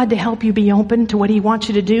pray for God to help you be open to what He wants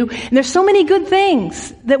you to do. And there's so many good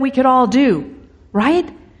things that we could all do, right?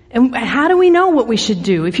 And how do we know what we should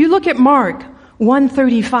do? If you look at Mark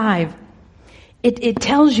 1:35, it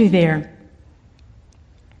tells you there.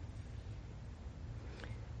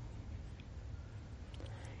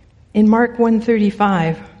 In Mark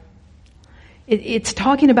 1:35, it's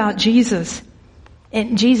talking about Jesus.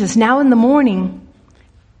 And Jesus, now in the morning,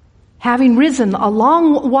 having risen a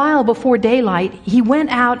long while before daylight, he went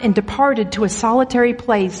out and departed to a solitary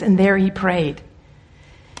place, and there he prayed.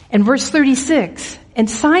 And verse 36, and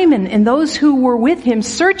Simon and those who were with him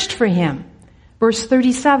searched for him. Verse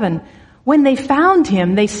 37, when they found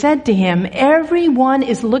him, they said to him, everyone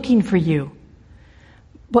is looking for you.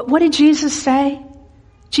 But what did Jesus say?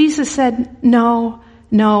 Jesus said, no,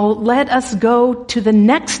 let us go to the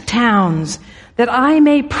next towns, that I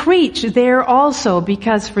may preach there also,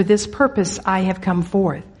 because for this purpose I have come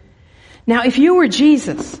forth. Now, if you were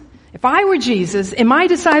Jesus, if I were Jesus, and my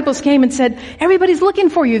disciples came and said, everybody's looking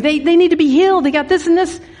for you, they need to be healed, they got this and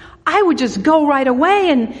this, I would just go right away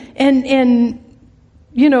and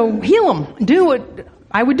heal them, do what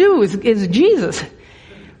I would do as Jesus.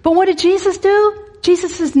 But what did Jesus do?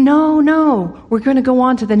 Jesus says, no, we're going to go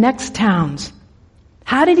on to the next towns.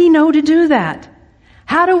 How did he know to do that?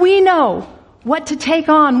 How do we know what to take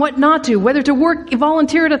on, what not to, whether to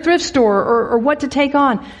volunteer at a thrift store or what to take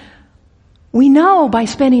on? We know by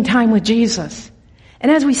spending time with Jesus.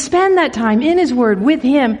 And as we spend that time in his word with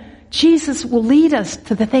him, Jesus will lead us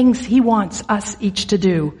to the things he wants us each to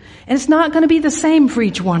do. And it's not going to be the same for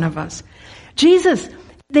each one of us. Jesus,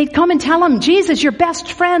 they'd come and tell him, Jesus, your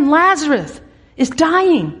best friend Lazarus is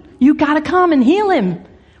dying. You got to come and heal him.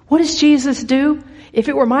 What does Jesus do? If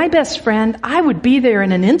it were my best friend, I would be there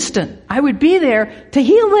in an instant. I would be there to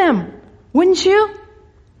heal them. Wouldn't you?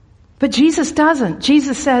 But Jesus doesn't.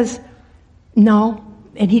 Jesus says, no.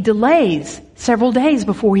 And he delays several days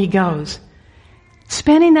before he goes.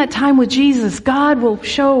 Spending that time with Jesus, God will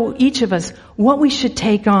show each of us what we should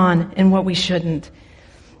take on and what we shouldn't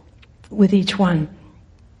with each one.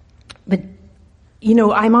 But,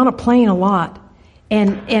 I'm on a plane a lot.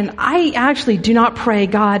 And I actually do not pray,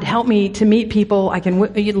 God, help me to meet people I can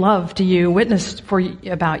love to you, witness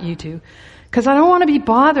about you to. Because I don't want to be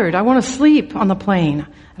bothered. I want to sleep on the plane.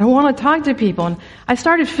 I don't want to talk to people. And I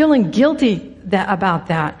started feeling guilty about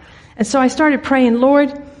that. And so I started praying,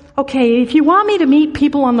 Lord, okay, if you want me to meet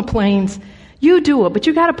people on the planes, you do it. But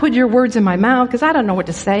you got to put your words in my mouth, because I don't know what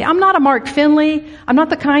to say. I'm not a Mark Finley. I'm not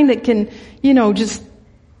the kind that can, just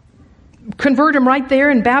convert him right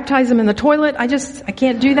there and baptize him in the toilet. I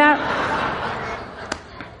can't do that.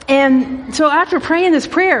 And so after praying this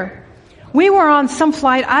prayer, we were on some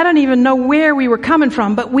flight. I don't even know where we were coming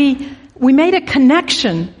from, but we made a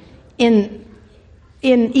connection in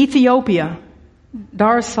Ethiopia,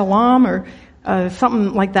 Dar es Salaam or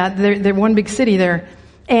something like that. They're one big city there.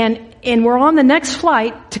 And we're on the next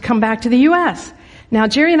flight to come back to the U.S. Now,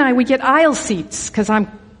 Jerry and I, we get aisle seats because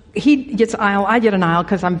he gets aisle, I get an aisle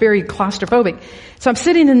because I'm very claustrophobic. So I'm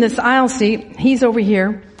sitting in this aisle seat. He's over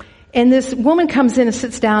here. And this woman comes in and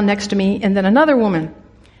sits down next to me, and then another woman.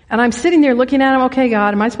 And I'm sitting there looking at him, okay,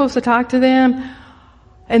 God, am I supposed to talk to them?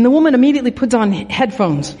 And the woman immediately puts on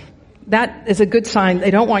headphones. That is a good sign.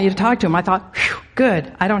 They don't want you to talk to him. I thought, whew,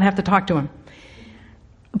 good, I don't have to talk to him.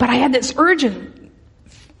 But I had this urgent,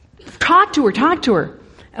 talk to her.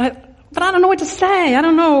 But I don't know what to say. I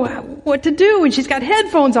don't know what to do. And she's got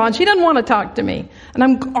headphones on. She doesn't want to talk to me. And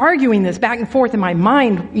I'm arguing this back and forth in my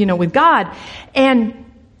mind, with God. And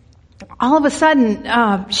all of a sudden,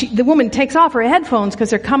 the woman takes off her headphones because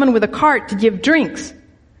they're coming with a cart to give drinks.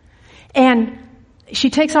 And she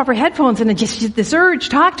takes off her headphones and just this urge,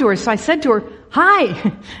 talk to her. So I said to her,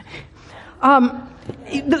 hi.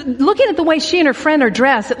 Looking at the way she and her friend are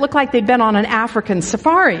dressed, it looked like they'd been on an African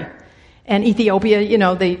safari. And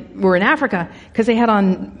Ethiopia, they were in Africa because they had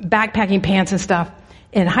on backpacking pants and stuff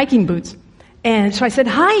and hiking boots. And so I said,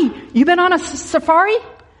 hi, you been on a safari?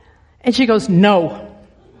 And she goes, no.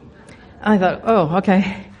 I thought, oh,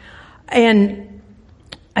 okay. And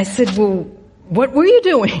I said, well, what were you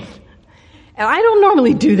doing? And I don't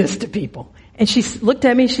normally do this to people. And she looked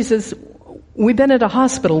at me, she says, we've been at a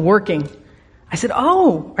hospital working. I said,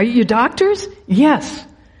 oh, are you doctors? Yes.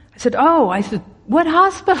 I said, what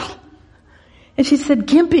hospital? And she said,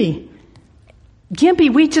 Gympie,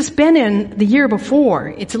 we just been in the year before.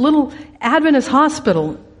 It's a little Adventist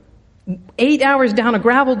hospital, 8 hours down a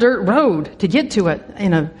gravel dirt road to get to it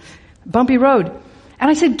in a bumpy road. And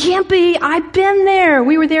I said, Gympie, I've been there.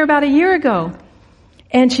 We were there about a year ago.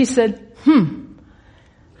 And she said,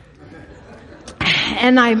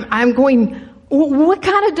 And I'm going, what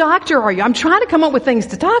kind of doctor are you? I'm trying to come up with things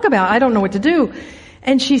to talk about. I don't know what to do.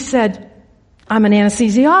 And she said, I'm an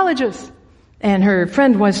anesthesiologist. And her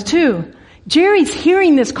friend was too. Jerry's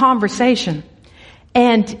hearing this conversation.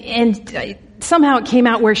 And somehow it came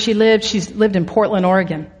out where she lived. She's lived in Portland,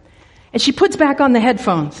 Oregon. And she puts back on the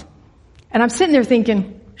headphones. And I'm sitting there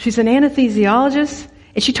thinking, she's an anesthesiologist?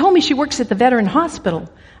 And she told me she works at the Veteran Hospital.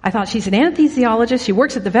 I thought, she's an anesthesiologist. She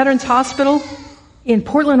works at the Veterans Hospital in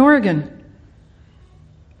Portland, Oregon.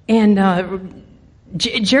 And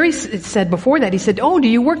Jerry said before that, he said, oh, do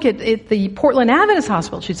you work at the Portland Adventist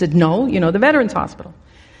Hospital? She said, no, the Veterans Hospital.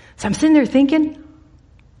 So I'm sitting there thinking,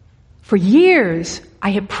 for years,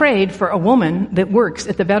 I had prayed for a woman that works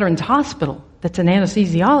at the Veterans Hospital that's an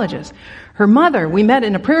anesthesiologist. Her mother, we met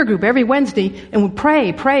in a prayer group every Wednesday and would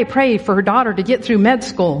pray for her daughter to get through med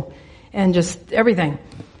school and just everything.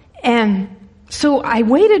 And So I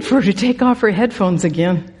waited for her to take off her headphones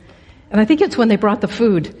again. And I think it's when they brought the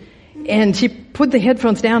food. And she put the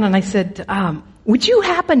headphones down and I said, would you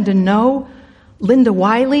happen to know Linda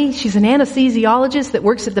Wiley? She's an anesthesiologist that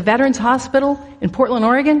works at the Veterans Hospital in Portland,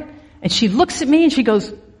 Oregon. And she looks at me and she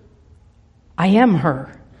goes, I am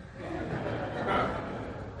her.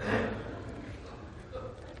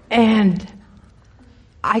 And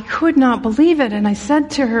I could not believe it. And I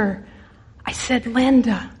said to her,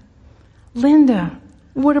 Linda,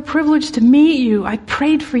 what a privilege to meet you. I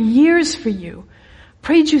prayed for years for you.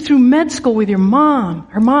 Prayed you through med school with your mom.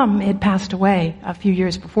 Her mom had passed away a few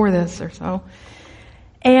years before this or so.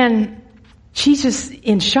 And she's just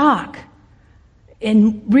in shock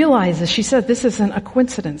and realizes, she said, this isn't a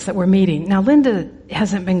coincidence that we're meeting. Now, Linda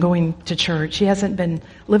hasn't been going to church. She hasn't been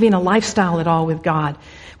living a lifestyle at all with God.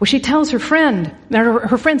 Well, she tells her friend,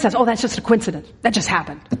 her friend says, oh, that's just a coincidence. That just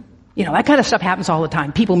happened. You know, that kind of stuff happens all the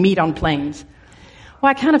time. People meet on planes. Well,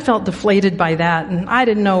 I kind of felt deflated by that, and I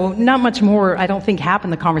didn't know, not much more, I don't think,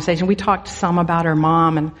 happened in the conversation. We talked some about her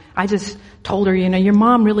mom, and I just told her, you know, your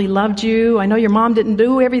mom really loved you. I know your mom didn't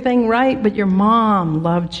do everything right, but your mom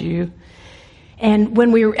loved you. And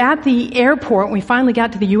when we were at the airport, we finally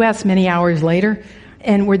got to the U.S. many hours later,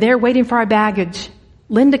 and we're there waiting for our baggage,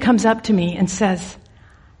 Linda comes up to me and says,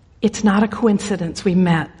 it's not a coincidence we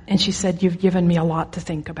met. And she said, you've given me a lot to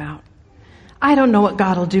think about. I don't know what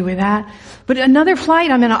God will do with that. But another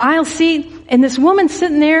flight, I'm in an aisle seat, and this woman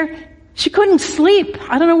sitting there, she couldn't sleep.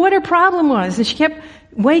 I don't know what her problem was. And she kept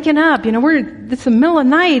waking up. You know, it's the middle of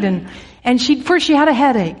the night, and first she had a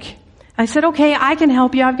headache. I said, okay, I can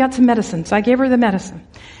help you. I've got some medicine. So I gave her the medicine.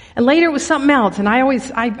 And later it was something else. And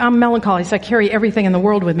I'm melancholy, so I carry everything in the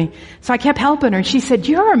world with me. So I kept helping her. And she said,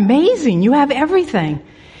 you're amazing. You have everything.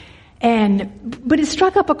 But it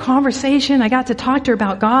struck up a conversation. I got to talk to her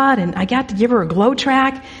about God, and I got to give her a glow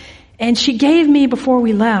track. And she gave me, before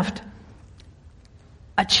we left,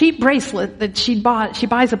 a cheap bracelet that she'd bought. She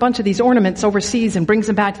buys a bunch of these ornaments overseas and brings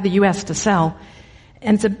them back to the U.S. to sell.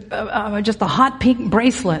 And it's just a hot pink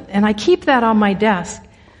bracelet. And I keep that on my desk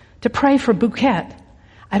to pray for Bouquet.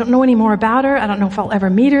 I don't know any more about her. I don't know if I'll ever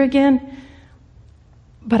meet her again.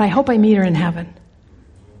 But I hope I meet her in heaven.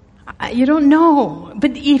 You don't know.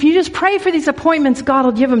 But if you just pray for these appointments, God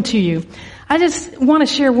will give them to you. I just want to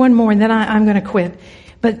share one more, and then I'm going to quit.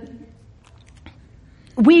 But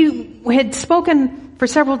we had spoken for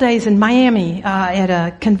several days in Miami at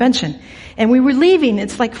a convention. And we were leaving.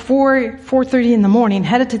 It's like 4:30 in the morning,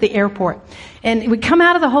 headed to the airport. And we come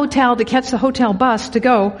out of the hotel to catch the hotel bus to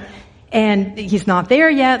go. And he's not there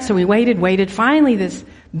yet, so we waited. Finally, this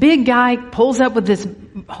big guy pulls up with this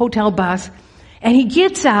hotel bus. And he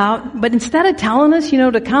gets out, but instead of telling us,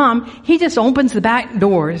 to come, he just opens the back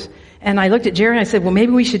doors. And I looked at Jerry and I said, well,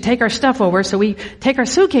 maybe we should take our stuff over. So we take our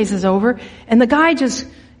suitcases over. And the guy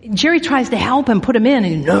Jerry tries to help him put him in.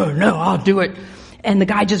 And no, I'll do it. And the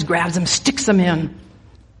guy just grabs him, sticks him in,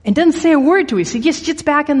 and doesn't say a word to us. He just gets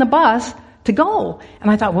back in the bus to go. And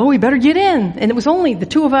I thought, well, we better get in. And it was only the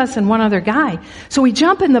two of us and one other guy. So we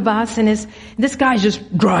jump in the bus, and this guy's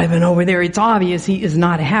just driving over there. It's obvious he is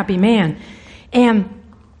not a happy man. And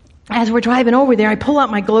as we're driving over there, I pull out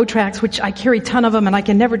my glow tracks, which I carry a ton of them, and I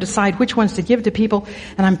can never decide which ones to give to people.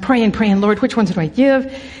 And I'm praying, Lord, which ones do I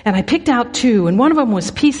give? And I picked out two, and one of them was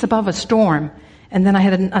Peace Above a Storm. And then I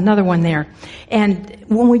had another one there. And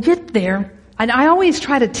when we get there, I always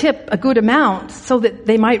try to tip a good amount so that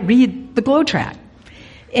they might read the glow track.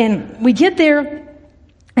 And we get there,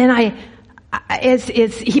 and as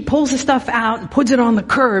he pulls the stuff out and puts it on the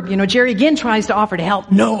curb, Jerry again tries to offer to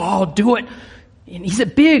help. No, I'll do it. And he's a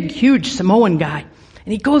big, huge Samoan guy.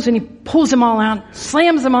 And he goes and he pulls them all out,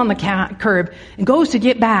 slams them on the curb, and goes to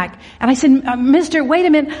get back. And I said, Mister, wait a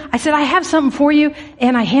minute. I said, I have something for you.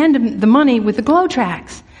 And I hand him the money with the glow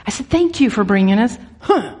tracks. I said, thank you for bringing us.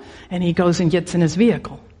 And he goes and gets in his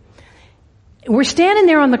vehicle. We're standing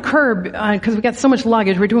there on the curb, because we got so much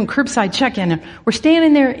luggage. We're doing curbside check-in. And we're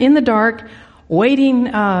standing there in the dark, waiting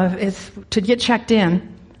to get checked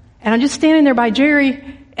in. And I'm just standing there by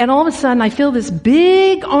Jerry. And all of a sudden, I feel this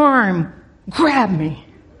big arm grab me.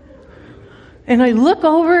 And I look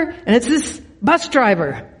over, and it's this bus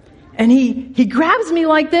driver. And he grabs me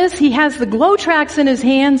like this. He has the glow tracks in his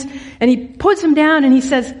hands, and he puts them down, and he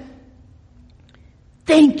says,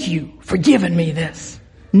 thank you for giving me this.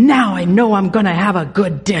 Now I know I'm going to have a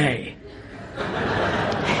good day.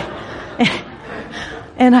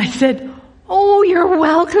 And I said, oh, you're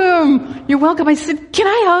welcome. You're welcome. I said, can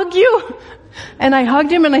I hug you? And I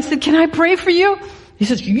hugged him and I said, can I pray for you? He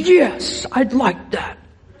says, yes, I'd like that.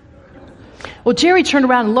 Well, Jerry turned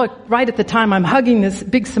around and looked right at the time I'm hugging this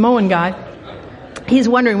big Samoan guy. He's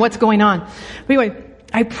wondering what's going on. Anyway,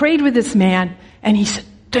 I prayed with this man, and he said,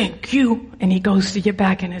 "Thank you." And he goes to get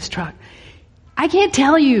back in his truck. I can't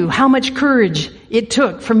tell you how much courage it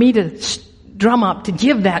took for me to drum up to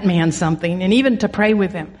give that man something and even to pray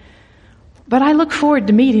with him. But I look forward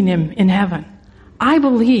to meeting him in heaven. I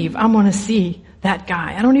believe I'm going to see that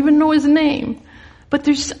guy. I don't even know his name. But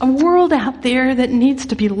there's a world out there that needs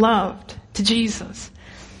to be loved to Jesus.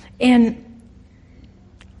 And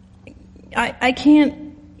I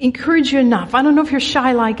can't encourage you enough. I don't know if you're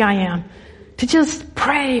shy like I am, to just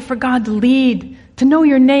pray for God to lead, to know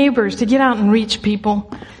your neighbors, to get out and reach people.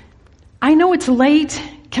 I know it's late.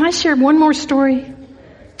 Can I share one more story?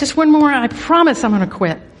 Just one more. I promise I'm going to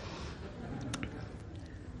quit.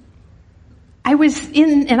 I was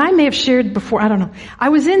in, and I may have shared before, I don't know. I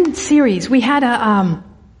was in series. We had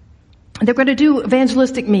they're going to do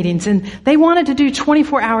evangelistic meetings, and they wanted to do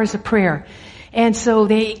 24 hours of prayer. And so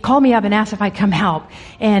they called me up and asked if I'd come help.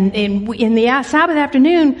 And in the Sabbath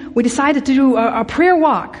afternoon, we decided to do a prayer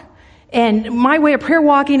walk. And my way of prayer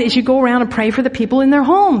walking is you go around and pray for the people in their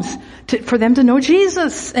homes, for them to know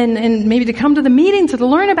Jesus, and maybe to come to the meetings to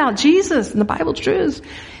learn about Jesus and the Bible truths.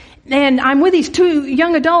 And I'm with these two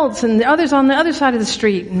young adults and the others on the other side of the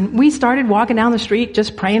street. And we started walking down the street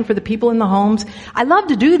just praying for the people in the homes. I love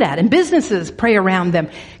to do that. And businesses pray around them.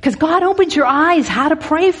 Because God opens your eyes how to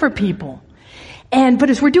pray for people. But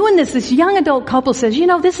as we're doing this young adult couple says,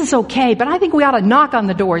 this is okay, but I think we ought to knock on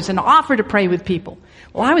the doors and offer to pray with people.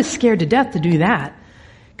 Well, I was scared to death to do that.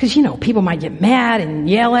 Because, people might get mad and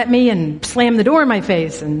yell at me and slam the door in my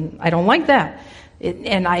face. And I don't like that.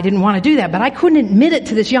 And I didn't want to do that. But I couldn't admit it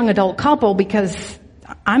to this young adult couple because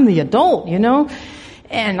I'm the adult,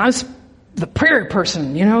 And I was the prayer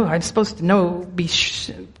person, I'm supposed to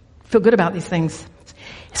feel good about these things.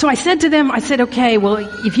 So I said to them, okay, well,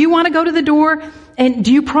 if you want to go to the door, and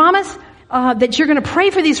do you promise that you're going to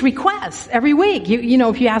pray for these requests every week? If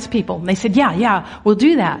you ask people. And they said, yeah, we'll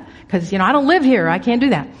do that. Because, I don't live here. I can't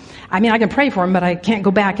do that. I can pray for them, but I can't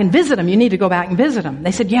go back and visit them. You need to go back and visit them.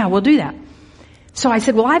 They said, yeah, we'll do that. So I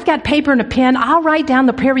said, well, I've got paper and a pen. I'll write down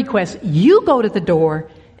the prayer requests. You go to the door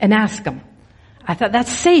and ask them. I thought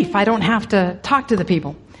that's safe. I don't have to talk to the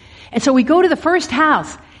people. And so we go to the first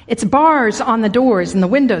house. It's bars on the doors and the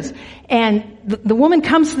windows. And the woman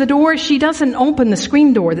comes to the door. She doesn't open the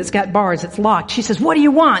screen door that's got bars. It's locked. She says, what do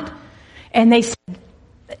you want? And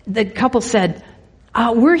the couple said,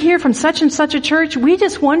 we're here from such and such a church. We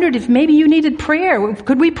just wondered if maybe you needed prayer.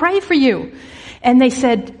 Could we pray for you? And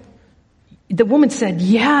the woman said,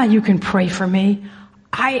 yeah, you can pray for me.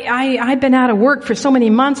 I've been out of work for so many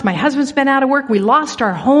months. My husband's been out of work. We lost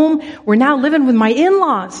our home. We're now living with my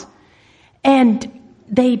in-laws. And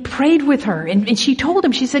they prayed with her. And she told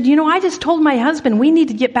him, she said, I just told my husband we need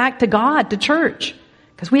to get back to God, to church,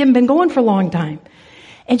 because we haven't been going for a long time.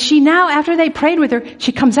 And she now, after they prayed with her,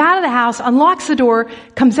 she comes out of the house, unlocks the door,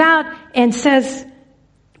 comes out and says,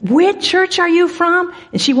 which church are you from?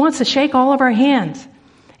 And she wants to shake all of our hands.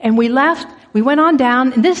 And we left. We went on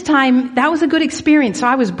down, and this time, that was a good experience, so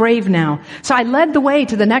I was brave now. So I led the way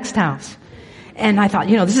to the next house. And I thought,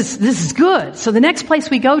 this is good. So the next place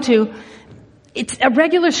we go to, it's a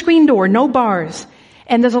regular screen door, no bars.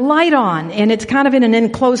 And there's a light on, and it's kind of in an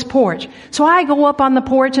enclosed porch. So I go up on the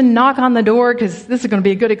porch and knock on the door, because this is going to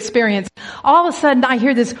be a good experience. All of a sudden, I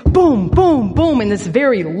hear this boom, boom, boom, and this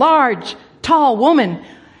very large, tall woman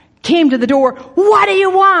came to the door. What do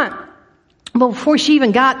you want? Well, before she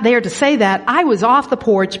even got there to say that, I was off the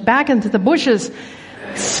porch, back into the bushes,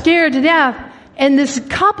 scared to death. And this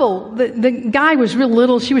couple, the guy was real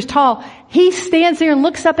little, she was tall. He stands there and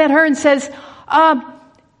looks up at her and says,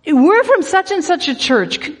 we're from such and such a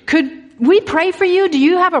church. Could we pray for you? Do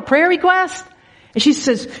you have a prayer request? And she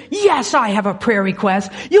says, yes, I have a prayer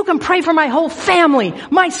request. You can pray for my whole family.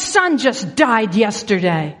 My son just died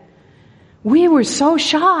yesterday. We were so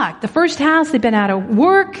shocked. The first house, they'd been out of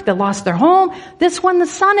work. They lost their home. This one, the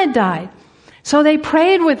son had died. So they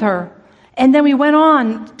prayed with her. And then we went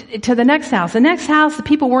on to the next house. The next house, the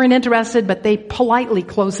people weren't interested, but they politely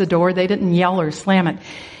closed the door. They didn't yell or slam it.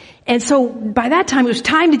 And so by that time, it was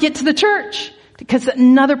time to get to the church, because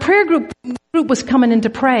another prayer group was coming in to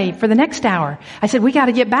pray for the next hour. I said, we got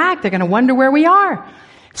to get back. They're going to wonder where we are.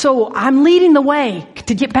 So I'm leading the way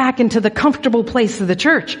to get back into the comfortable place of the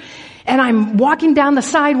church. And I'm walking down the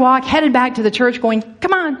sidewalk, headed back to the church, going,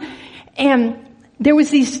 come on. And there was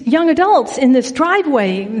these young adults in this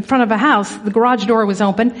driveway in front of a house. The garage door was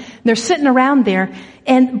open. They're sitting around there.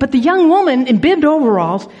 But the young woman in bibbed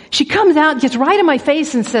overalls, she comes out, gets right in my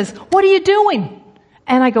face and says, what are you doing?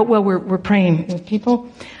 And I go, well, we're praying with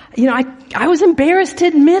people. I was embarrassed to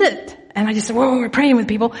admit it. And I just said, whoa, we're praying with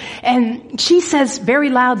people. And she says very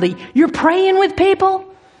loudly, you're praying with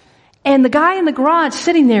people? And the guy in the garage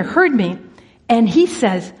sitting there heard me. And he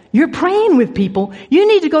says, you're praying with people. You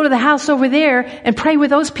need to go to the house over there and pray with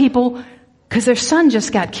those people because their son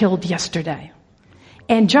just got killed yesterday.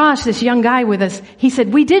 And Josh, this young guy with us, he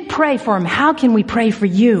said, we did pray for him. How can we pray for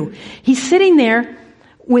you? He's sitting there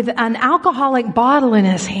with an alcoholic bottle in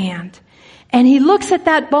his hand. And he looks at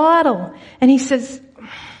that bottle and he says,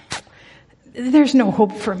 there's no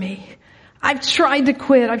hope for me. I've tried to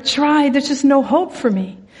quit. I've tried. There's just no hope for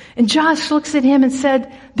me. And Josh looks at him and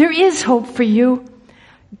said, there is hope for you.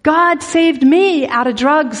 God saved me out of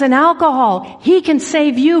drugs and alcohol. He can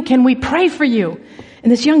save you. Can we pray for you?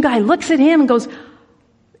 And this young guy looks at him and goes,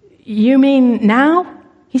 you mean now?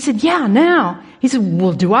 He said, yeah, now. He said,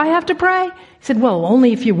 well, do I have to pray? He said, well,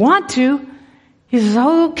 only if you want to. He says,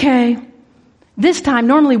 okay. This time,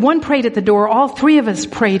 normally one prayed at the door. All three of us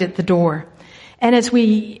prayed at the door. And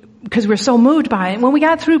because we're so moved by it, when we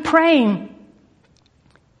got through praying,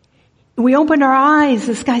 we opened our eyes.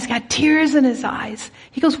 This guy's got tears in his eyes.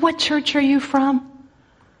 He goes, what church are you from?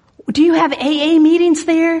 Do you have AA meetings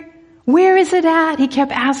there? Where is it at? He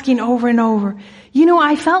kept asking over and over. You know,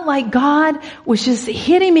 I felt like God was just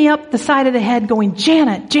hitting me up the side of the head going,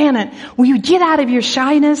 Janet, will you get out of your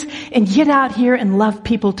shyness and get out here and love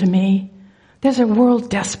people to me? There's a world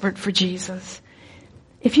desperate for Jesus.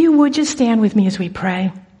 If you would just stand with me as we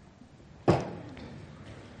pray.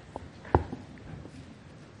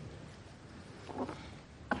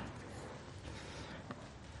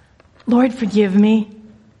 Lord, forgive me.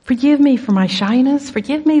 Forgive me for my shyness.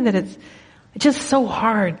 Forgive me that it's just so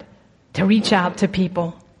hard to reach out to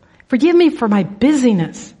people. Forgive me for my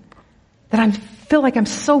busyness, that I feel like I'm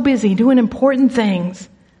so busy doing important things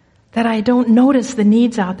that I don't notice the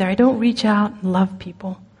needs out there. I don't reach out and love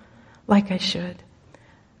people like I should.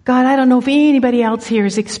 God, I don't know if anybody else here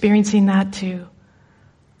is experiencing that too.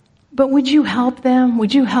 But would you help them?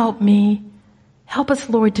 Would you help me? Help us,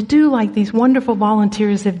 Lord, to do like these wonderful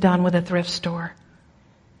volunteers have done with a thrift store.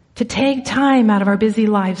 To take time out of our busy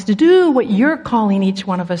lives to do what you're calling each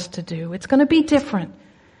one of us to do. It's going to be different.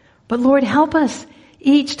 But Lord, help us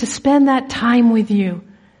each to spend that time with you,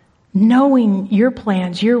 knowing your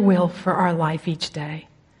plans, your will for our life each day.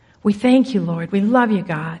 We thank you, Lord. We love you,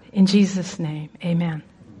 God. In Jesus' name, amen.